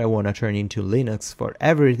computer. I want to turn into Linux for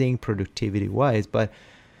everything productivity wise, but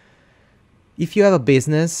if you have a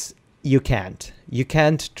business, you can't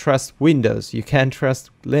trust Windows, you can't trust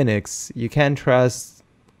Linux, you can't trust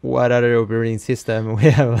what other operating system we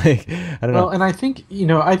have. Like, I don't know. Well, and I think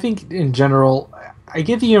in general, I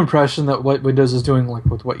get the impression that what Windows is doing, like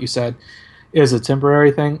with what you said, is a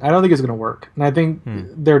temporary thing. I don't think it's going to work, and I think Hmm.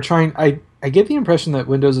 they're trying. I get the impression that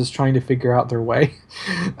Windows is trying to figure out their way.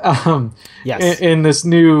 um, Yes. in this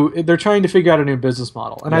new, they're trying to figure out a new business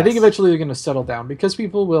model, and I think Yes. eventually they're going to settle down because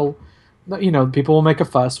people will, people will make a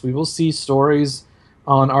fuss. We will see stories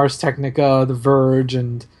on Ars Technica, The Verge,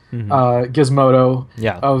 and Hmm. Gizmodo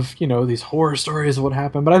Yeah. of these horror stories of what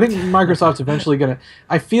happened. But I think Microsoft's eventually going to.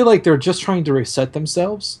 I feel like they're just trying to reset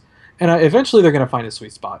themselves, and eventually they're going to find a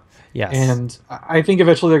sweet spot. Yes. And I think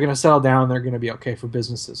eventually they're going to settle down. They're going to be okay for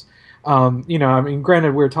businesses. I mean,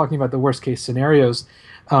 granted, we're talking about the worst case scenarios,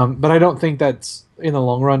 but I don't think that's in the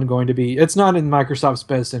long run going to be. It's not in Microsoft's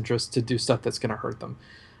best interest to do stuff that's going to hurt them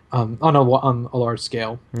on a large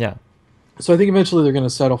scale. Yeah. So I think eventually they're going to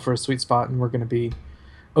settle for a sweet spot, and we're going to be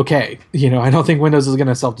okay. I don't think Windows is going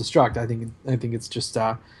to self-destruct. I think it's just.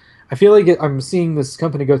 I feel like I'm seeing this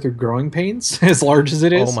company go through growing pains, as large as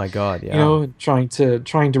it Oh is. my God. Yeah. Trying to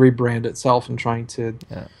rebrand itself and trying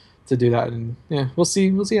Yeah. to do that, and yeah, we'll see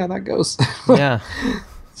how that goes. Yeah.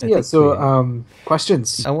 So I yeah, think so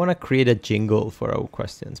questions, I want to create a jingle for our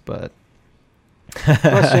questions, but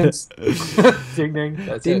questions, ding ding.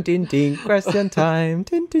 That's ding it. ding ding, question time,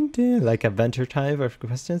 ding ding ding, like Adventure Time of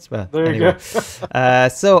questions. But There you anyway,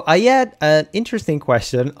 so I had an interesting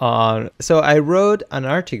question on. So I wrote an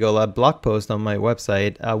article, a blog post on my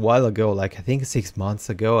website a while ago, like I think 6 months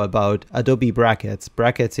ago, about Adobe Brackets.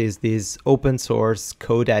 Brackets is this open source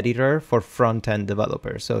code editor for front end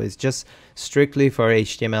developers. So it's just strictly for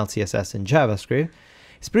HTML, CSS, and JavaScript.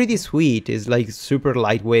 It's pretty sweet. It's like super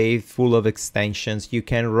lightweight, full of extensions. You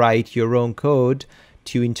can write your own code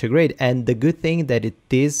to integrate. And the good thing that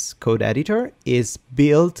this code editor is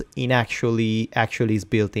built in actually is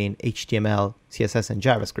built in HTML, CSS, and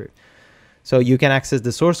JavaScript. So you can access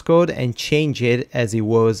the source code and change it as it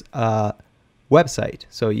was a website.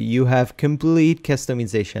 So you have complete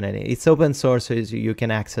customization in it. It's open source, so you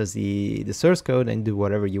can access the source code and do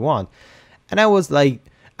whatever you want. And I was like,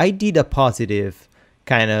 I did a positive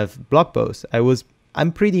kind of blog post.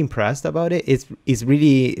 I'm pretty impressed about it. It's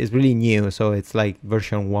really new, so it's like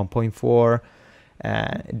version 1.4.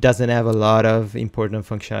 It doesn't have a lot of important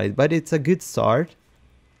functionality, but it's a good start,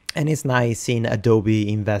 and it's nice seeing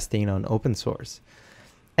Adobe investing on open source.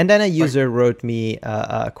 And then a user wrote me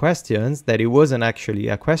questions that it wasn't actually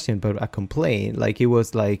a question but a complaint. Like it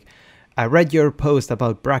was like, I read your post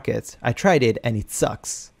about brackets. I tried it and it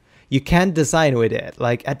sucks. You can't design with it.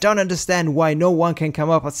 Like, I don't understand why no one can come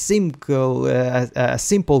up with a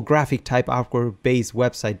simple graphic type artwork based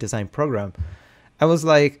website design program. I was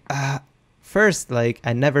like, first, like,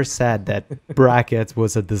 I never said that Brackets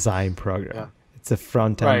was a design program. Yeah. It's a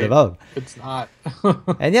front end Right. development. It's not.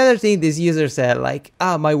 And the other thing this user said, like,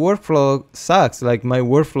 my workflow sucks. Like, my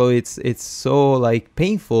workflow, it's so like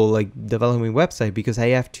painful, like developing website, because I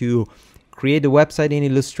have to create the website in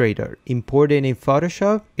Illustrator, import it in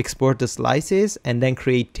Photoshop, export the slices, and then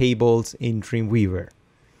create tables in Dreamweaver.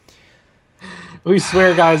 We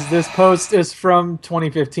swear, guys, this post is from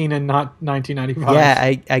 2015 and not 1995.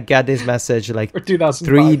 Yeah, I got this message like or 2005.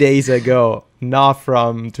 3 days ago, not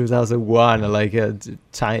from 2001. Like a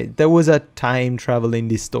time, there was a time traveling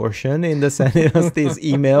distortion in the sending us this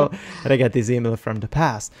email, and I got this email from the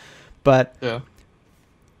past. But Yeah.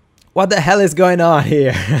 what the hell is going on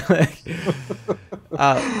here?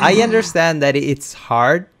 I understand that it's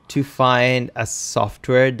hard to find a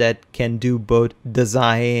software that can do both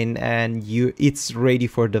design and it's ready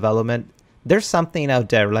for development. There's something out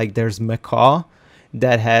there, like there's Macaw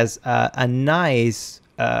that has a nice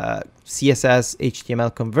CSS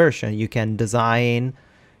HTML conversion. You can design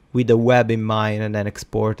with the web in mind and then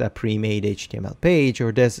export a pre-made HTML page,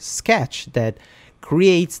 or there's Sketch that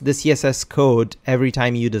creates the CSS code every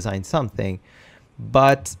time you design something.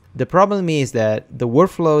 But the problem is that the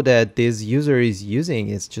workflow that this user is using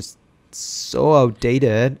is just so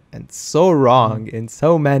outdated and so wrong in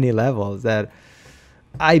so many levels that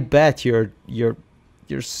I bet you're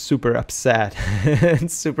super upset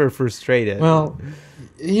and super frustrated. Well,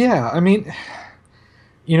 yeah. I mean,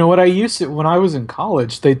 what I used to when I was in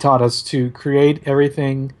college, they taught us to create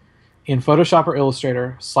everything in Photoshop or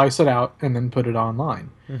Illustrator, slice it out, and then put it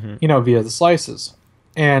online. Via the slices.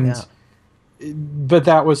 And but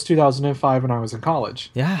that was 2005 when I was in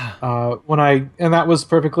college. Yeah. And that was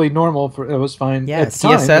perfectly normal. It was fine. Yeah, at the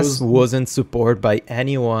time, CSS wasn't supported by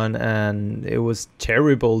anyone, and it was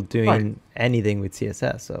terrible doing Right. anything with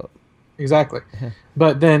CSS. So Exactly.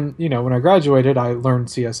 But then, when I graduated, I learned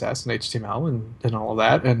CSS and HTML and all of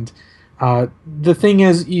that. And the thing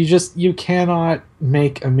is, you cannot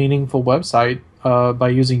make a meaningful website by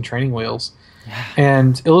using training wheels.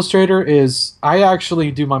 And Illustrator is, I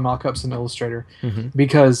actually do my mockups in Illustrator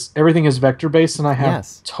because everything is vector based and I have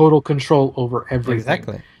total control over everything.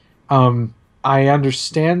 Exactly. I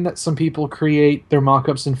understand that some people create their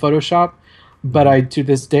mockups in Photoshop, but I to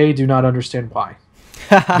this day do not understand why.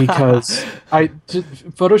 Because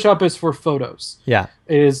Photoshop is for photos. Yeah.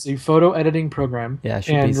 It is a photo editing program. Yeah, it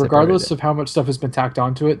should and be regardless separated. of how much stuff has been tacked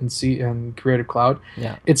onto it and Creative Cloud,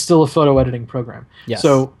 Yeah. it's still a photo editing program. Yes.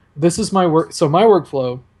 So this is my work. So my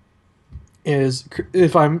workflow is,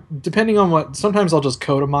 if I'm depending on what, sometimes I'll just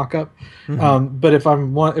code a mockup. But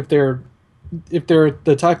if they're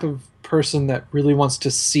the type of person that really wants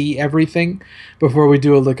to see everything before we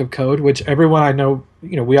do a lick of code, which everyone I know,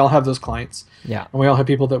 we all have those clients. Yeah. And we all have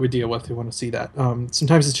people that we deal with who want to see that.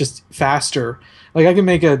 Sometimes it's just faster. Like I can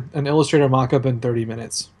make an Illustrator mockup in 30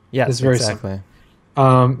 minutes. Yes, it's very exactly.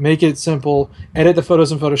 simple. Make it simple. Edit the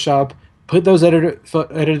photos in Photoshop. Put those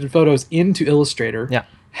edited photos into Illustrator. Yeah.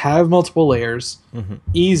 Have multiple layers.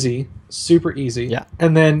 Easy, super easy. Yeah.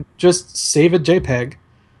 And then just save a JPEG,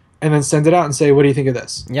 and then send it out and say, "What do you think of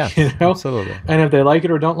this?" Yeah, absolutely. And if they like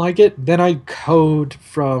it or don't like it, then I code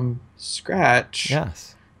from scratch.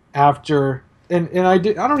 Yes. After and I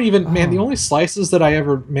don't even man, the only slices that I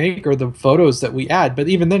ever make are the photos that we add. But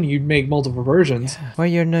even then, you make multiple versions. Yeah. Why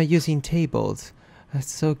you're not using tables?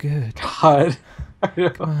 That's so good. God.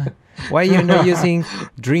 Come on. Why you're not using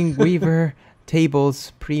Dreamweaver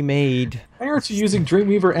tables pre-made? Why aren't you using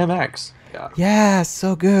Dreamweaver MX? Yeah,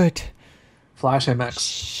 so good. Flash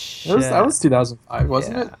MX. That was 2005,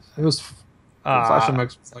 wasn't it? It was Flash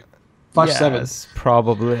MX was like Flash 7.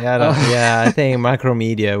 Probably. I think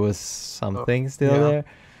Macromedia was something still there.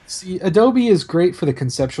 See, Adobe is great for the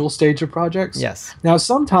conceptual stage of projects. Yes. Now,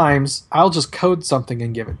 sometimes I'll just code something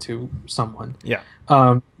and give it to someone. Yeah.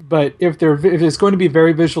 But if it's going to be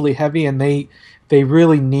very visually heavy and they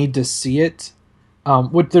really need to see it,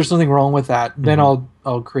 there's nothing wrong with that. Then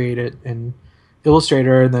I'll create it in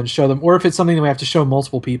Illustrator and then show them. Or if it's something that we have to show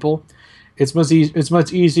multiple people, it's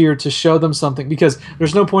much easier to show them something, because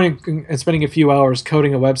there's no point in spending a few hours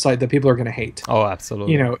coding a website that people are going to hate. Oh,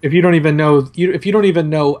 absolutely. If you don't even know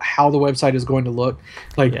how the website is going to look,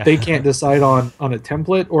 they can't decide on a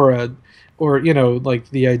template or like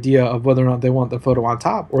the idea of whether or not they want the photo on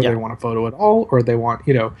top or they want a photo at all, or they want,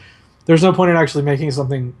 there's no point in actually making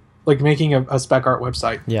something like making a spec art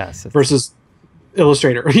website. Yes. Versus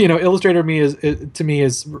Illustrator. Illustrator to me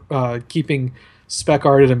is keeping spec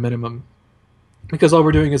art at a minimum, because all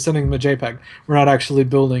we're doing is sending them a JPEG. We're not actually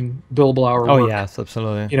building billable hour work. Oh yes,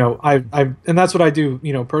 absolutely. And that's what I do.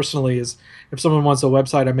 Personally, is if someone wants a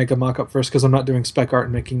website, I make a mock-up first, because I'm not doing spec art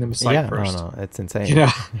and making them a site first. No, it's insane.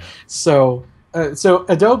 So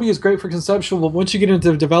Adobe is great for conceptual, but once you get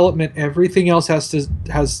into development, everything else has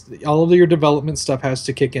all of your development stuff has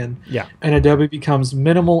to kick in. Yeah. And Adobe becomes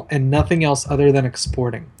minimal and nothing else other than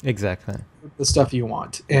exporting Exactly. the stuff you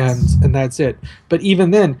want, and that's it. But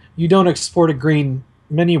even then, you don't export a green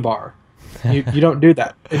menu bar. You don't do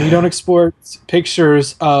that, and you don't export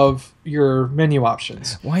pictures of your menu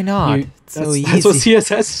options. Why not? It's so easy. That's what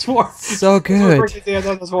CSS is for. So good. That's what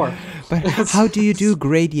CSS is for. But how do you do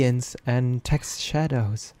gradients and text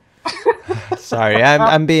shadows? Sorry,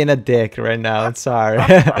 I'm being a dick right now. I'm sorry.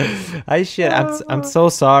 I'm so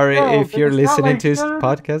sorry if you're listening to this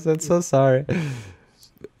podcast. I'm so sorry.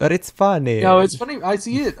 But it's funny. No, it's funny. I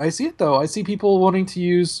see it though. I see people wanting to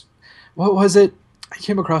use, what was it? I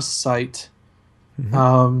came across a site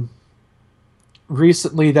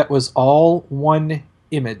recently that was all one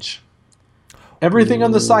image. Everything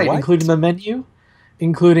on the site, including the menu,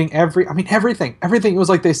 including everything. Everything. It was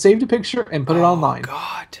like they saved a picture and put it online.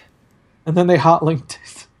 God. And then they hot linked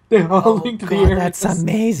it. They hot linked the area. That's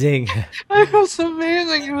amazing. It was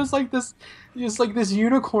amazing. It was like this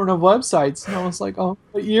unicorn of websites. And I was like, oh,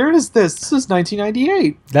 what year is this? This is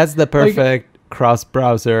 1998. That's the perfect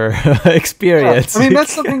cross-browser experience. Yeah.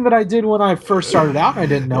 That's something that I did when I first started out. I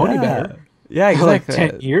didn't know any better. Yeah, exactly.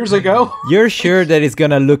 Like 10 years ago. You're sure that it's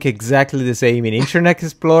gonna look exactly the same in Internet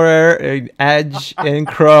Explorer, in Edge, in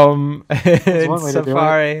Chrome, in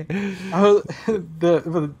Safari?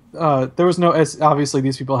 There was no obviously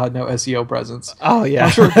these people had no SEO presence. Oh yeah.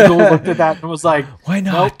 I'm sure Google looked at that and was like, why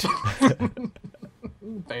not? Nope.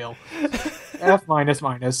 Fail. F minus.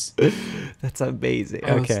 That's amazing.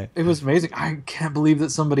 It was amazing. I can't believe that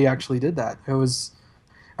somebody actually did that. It was.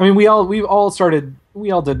 We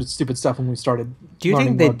all did stupid stuff when we started. Do you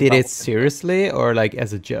think they did it seriously or like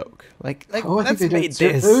as a joke? Like I think they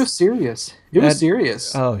did. It was serious. It was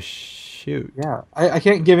serious. Oh shoot. Yeah, I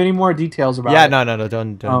can't give any more details about Yeah, it. no,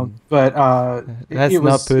 don't. But Let's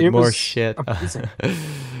not put it more was shit. amazing.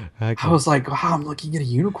 I Okay. was like, wow, I'm looking at a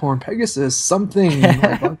unicorn, Pegasus, something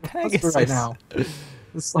like on Blockbuster right Pegasus. now.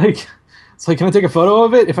 It's like, can I take a photo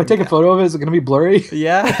of it? If I take a photo of it, is it going to be blurry?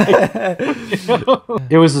 Yeah.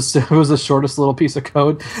 It was it was the shortest little piece of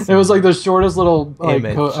code. It was like the shortest little like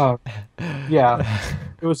Image. yeah.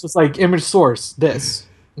 It was just like image source this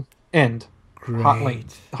end Great.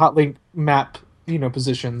 hot link map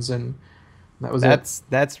positions, and that was it.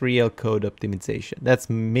 That's real code optimization. That's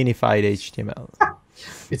minified HTML.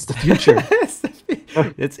 It's the future.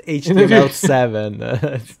 That's HTML7.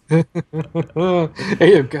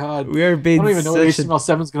 Hey, God. We are I being don't even know what such a,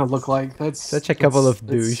 HTML7 is going to look like. such a couple of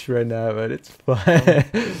douche right now, but it's fine.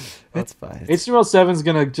 It's fine. HTML7 is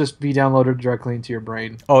going to just be downloaded directly into your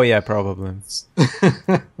brain. Oh yeah, probably. It's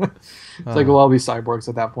like we'll all be cyborgs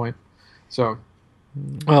at that point. So,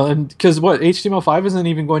 well, and because what HTML5 isn't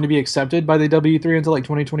even going to be accepted by the W3 until like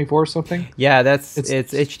 2024 or something. Yeah, it's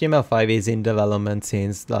HTML5 is in development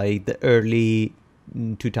since like the early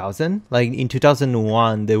 2000. Like in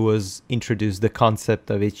 2001, there was introduced the concept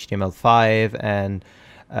of HTML5 and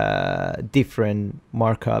different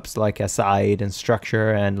markups like aside and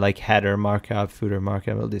structure and like header markup, footer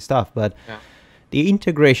markup, all this stuff. But the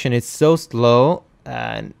integration is so slow,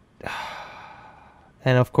 and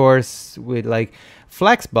of course with like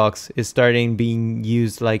Flexbox is starting being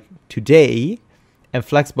used like today, and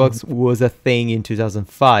Flexbox was a thing in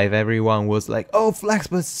 2005. Everyone was like, "Oh,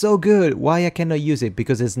 Flexbox is so good. Why I cannot use it?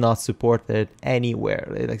 Because it's not supported anywhere.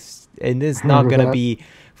 Like, and it's not gonna be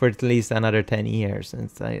for at least another 10 years." And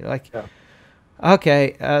it's like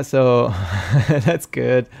okay, so that's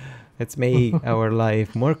good. Let's make our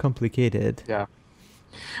life more complicated. Yeah.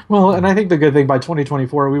 Well, and I think the good thing by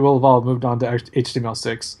 2024 we will have all moved on to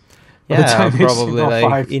HTML6. Yeah, probably like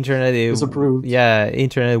HTML5 internet is approved. Yeah,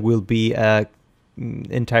 internet will be a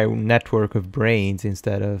entire network of brains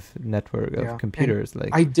instead of network of computers. And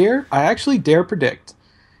like I actually dare predict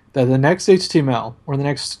that the next HTML or the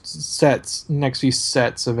next few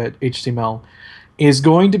sets of HTML is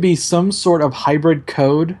going to be some sort of hybrid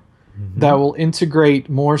code that will integrate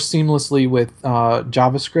more seamlessly with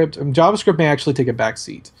JavaScript. JavaScript may actually take a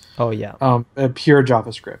backseat. Oh yeah, pure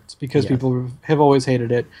JavaScript, because people have always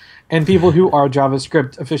hated it, and people who are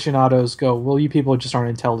JavaScript aficionados go, "Well, you people just aren't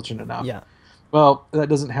intelligent enough." Yeah. Well, that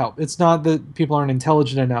doesn't help. It's not that people aren't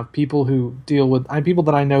intelligent enough. People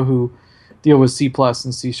that I know who deal with C+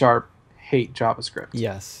 and C# hate JavaScript.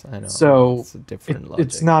 Yes, I know. So it's a different logic.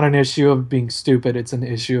 It's not an issue of being stupid. It's an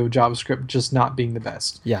issue of JavaScript just not being the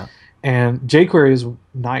best. Yeah. And jQuery is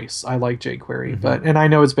nice. I like jQuery, and I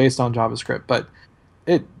know it's based on JavaScript, but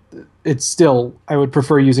it's still, I would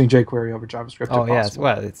prefer using jQuery over JavaScript. Oh yes,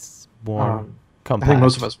 well, it's more compact. I think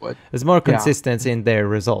most of us would. There's more consistency in their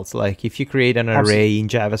results. Like if you create an array in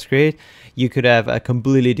JavaScript, you could have a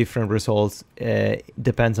completely different results.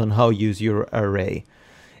 Depends on how you use your array.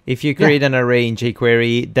 If you create an array in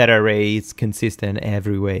jQuery, that array is consistent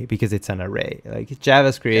every way because it's an array. Like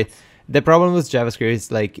JavaScript. Yes. The problem with JavaScript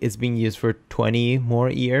is like it's been used for 20 more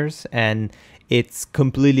years and it's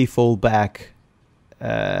completely fallback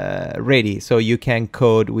ready. So you can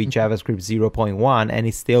code with JavaScript 0.1 and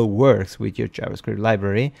it still works with your JavaScript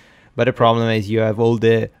library. But the problem is you have all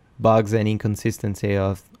the bugs and inconsistency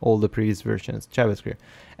of all the previous versions of JavaScript.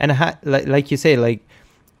 And like you say, like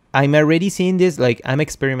I'm already seeing this, like I'm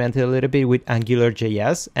experimenting a little bit with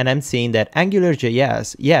AngularJS, and I'm seeing that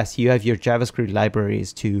AngularJS, yes, you have your JavaScript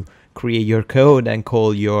libraries to create your code and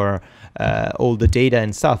call your all the data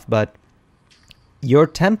and stuff, but your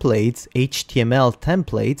templates, HTML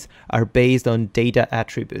templates, are based on data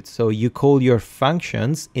attributes. So you call your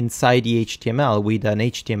functions inside the HTML with an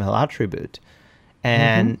HTML attribute.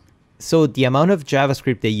 And so the amount of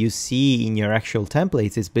JavaScript that you see in your actual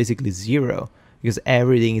templates is basically zero, because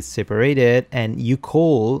everything is separated and you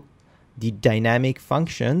call the dynamic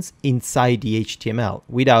functions inside the HTML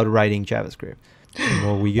without writing JavaScript.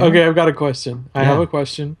 Okay, I've got a question. I have a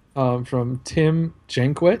question from Tim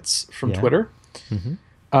Jankwitz from Twitter.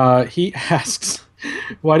 He asks,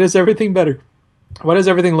 why does everything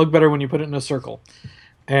look better when you put it in a circle?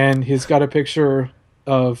 And he's got a picture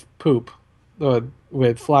of poop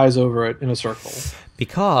with flies over it in a circle.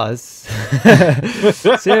 Because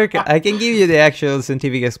I can give you the actual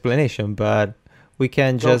scientific explanation, but we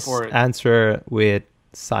can just answer with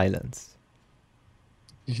silence.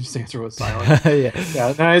 You just answer with silence.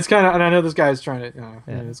 Yeah. No, it's kind of, and I know this guy is trying to.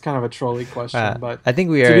 It's kind of a trolly question, but I think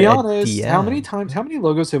we are. To be honest, how many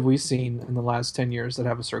logos have we seen in the last 10 years that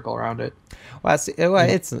have a circle around it? Well,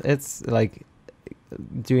 it's like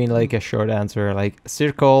doing like a short answer, like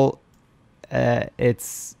circle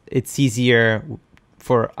it's easier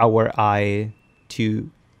for our eye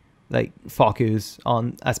to like focus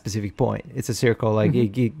on a specific point. It's a circle, like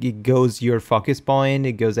it goes your focus point,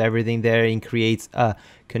 it goes everything there, and creates a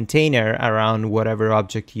container around whatever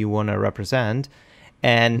object you want to represent.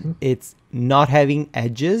 And it's not having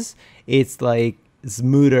edges, it's like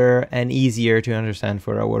smoother and easier to understand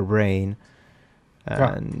for our brain.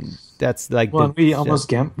 And that's like we almost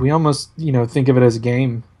think of it as a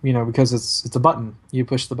game, because it's a button. You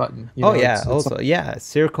push the button.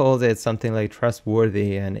 Circles, it's something like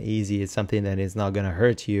trustworthy and easy. It's something that is not going to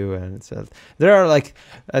hurt you. And so there are like,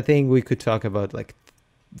 I think we could talk about like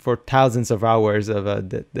for thousands of hours of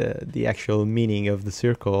the actual meaning of the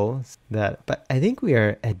circle. But I think we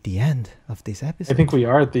are at the end of this episode. I think we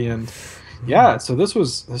are at the end. Yeah, so this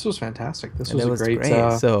was fantastic. This was a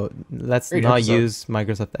great. So let's not use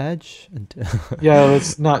Microsoft Edge. Yeah,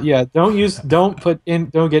 let's not. Yeah, don't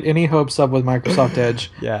get any hopes up with Microsoft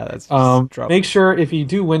Edge. Yeah, that's just make sure if you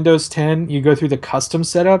do Windows 10, you go through the custom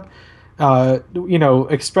setup.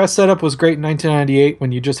 Express setup was great in 1998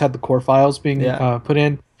 when you just had the core files being put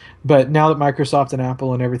in, but now that Microsoft and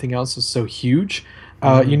Apple and everything else is so huge,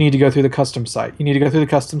 you need to go through the custom site. You need to go through the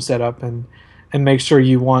custom setup and make sure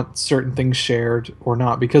you want certain things shared or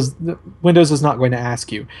not, because Windows is not going to ask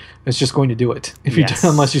you. It's just going to do it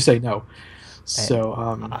unless you say no. So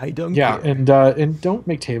I don't care. And don't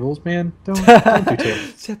make tables, man. Don't do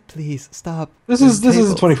tables. Please stop. This is the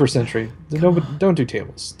 21st century. Don't do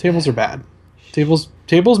tables. Tables are bad. Tables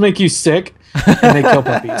make you sick and they kill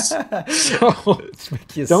puppies. So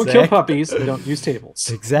don't kill puppies and don't use tables.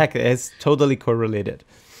 Exactly. It's totally correlated.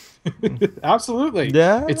 Absolutely.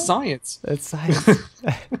 Yeah. It's science. It's science.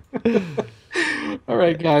 All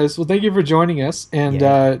right, guys. Well, thank you for joining us, and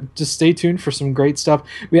just stay tuned for some great stuff.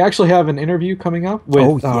 We actually have an interview coming up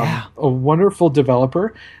with a wonderful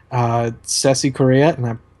developer, Ceci Correa, and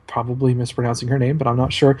I'm probably mispronouncing her name, but I'm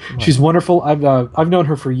not sure. Right. She's wonderful. I've known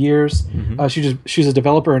her for years. She's a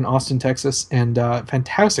developer in Austin, Texas, and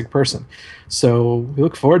fantastic person. So we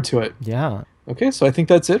look forward to it. Yeah. Okay, so I think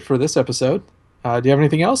that's it for this episode. Do you have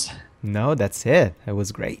anything else? No, that's it. It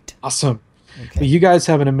was great. Awesome. Okay. Well, you guys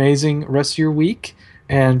have an amazing rest of your week,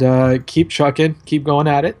 and keep trucking, keep going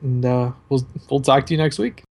at it, and we'll talk to you next week.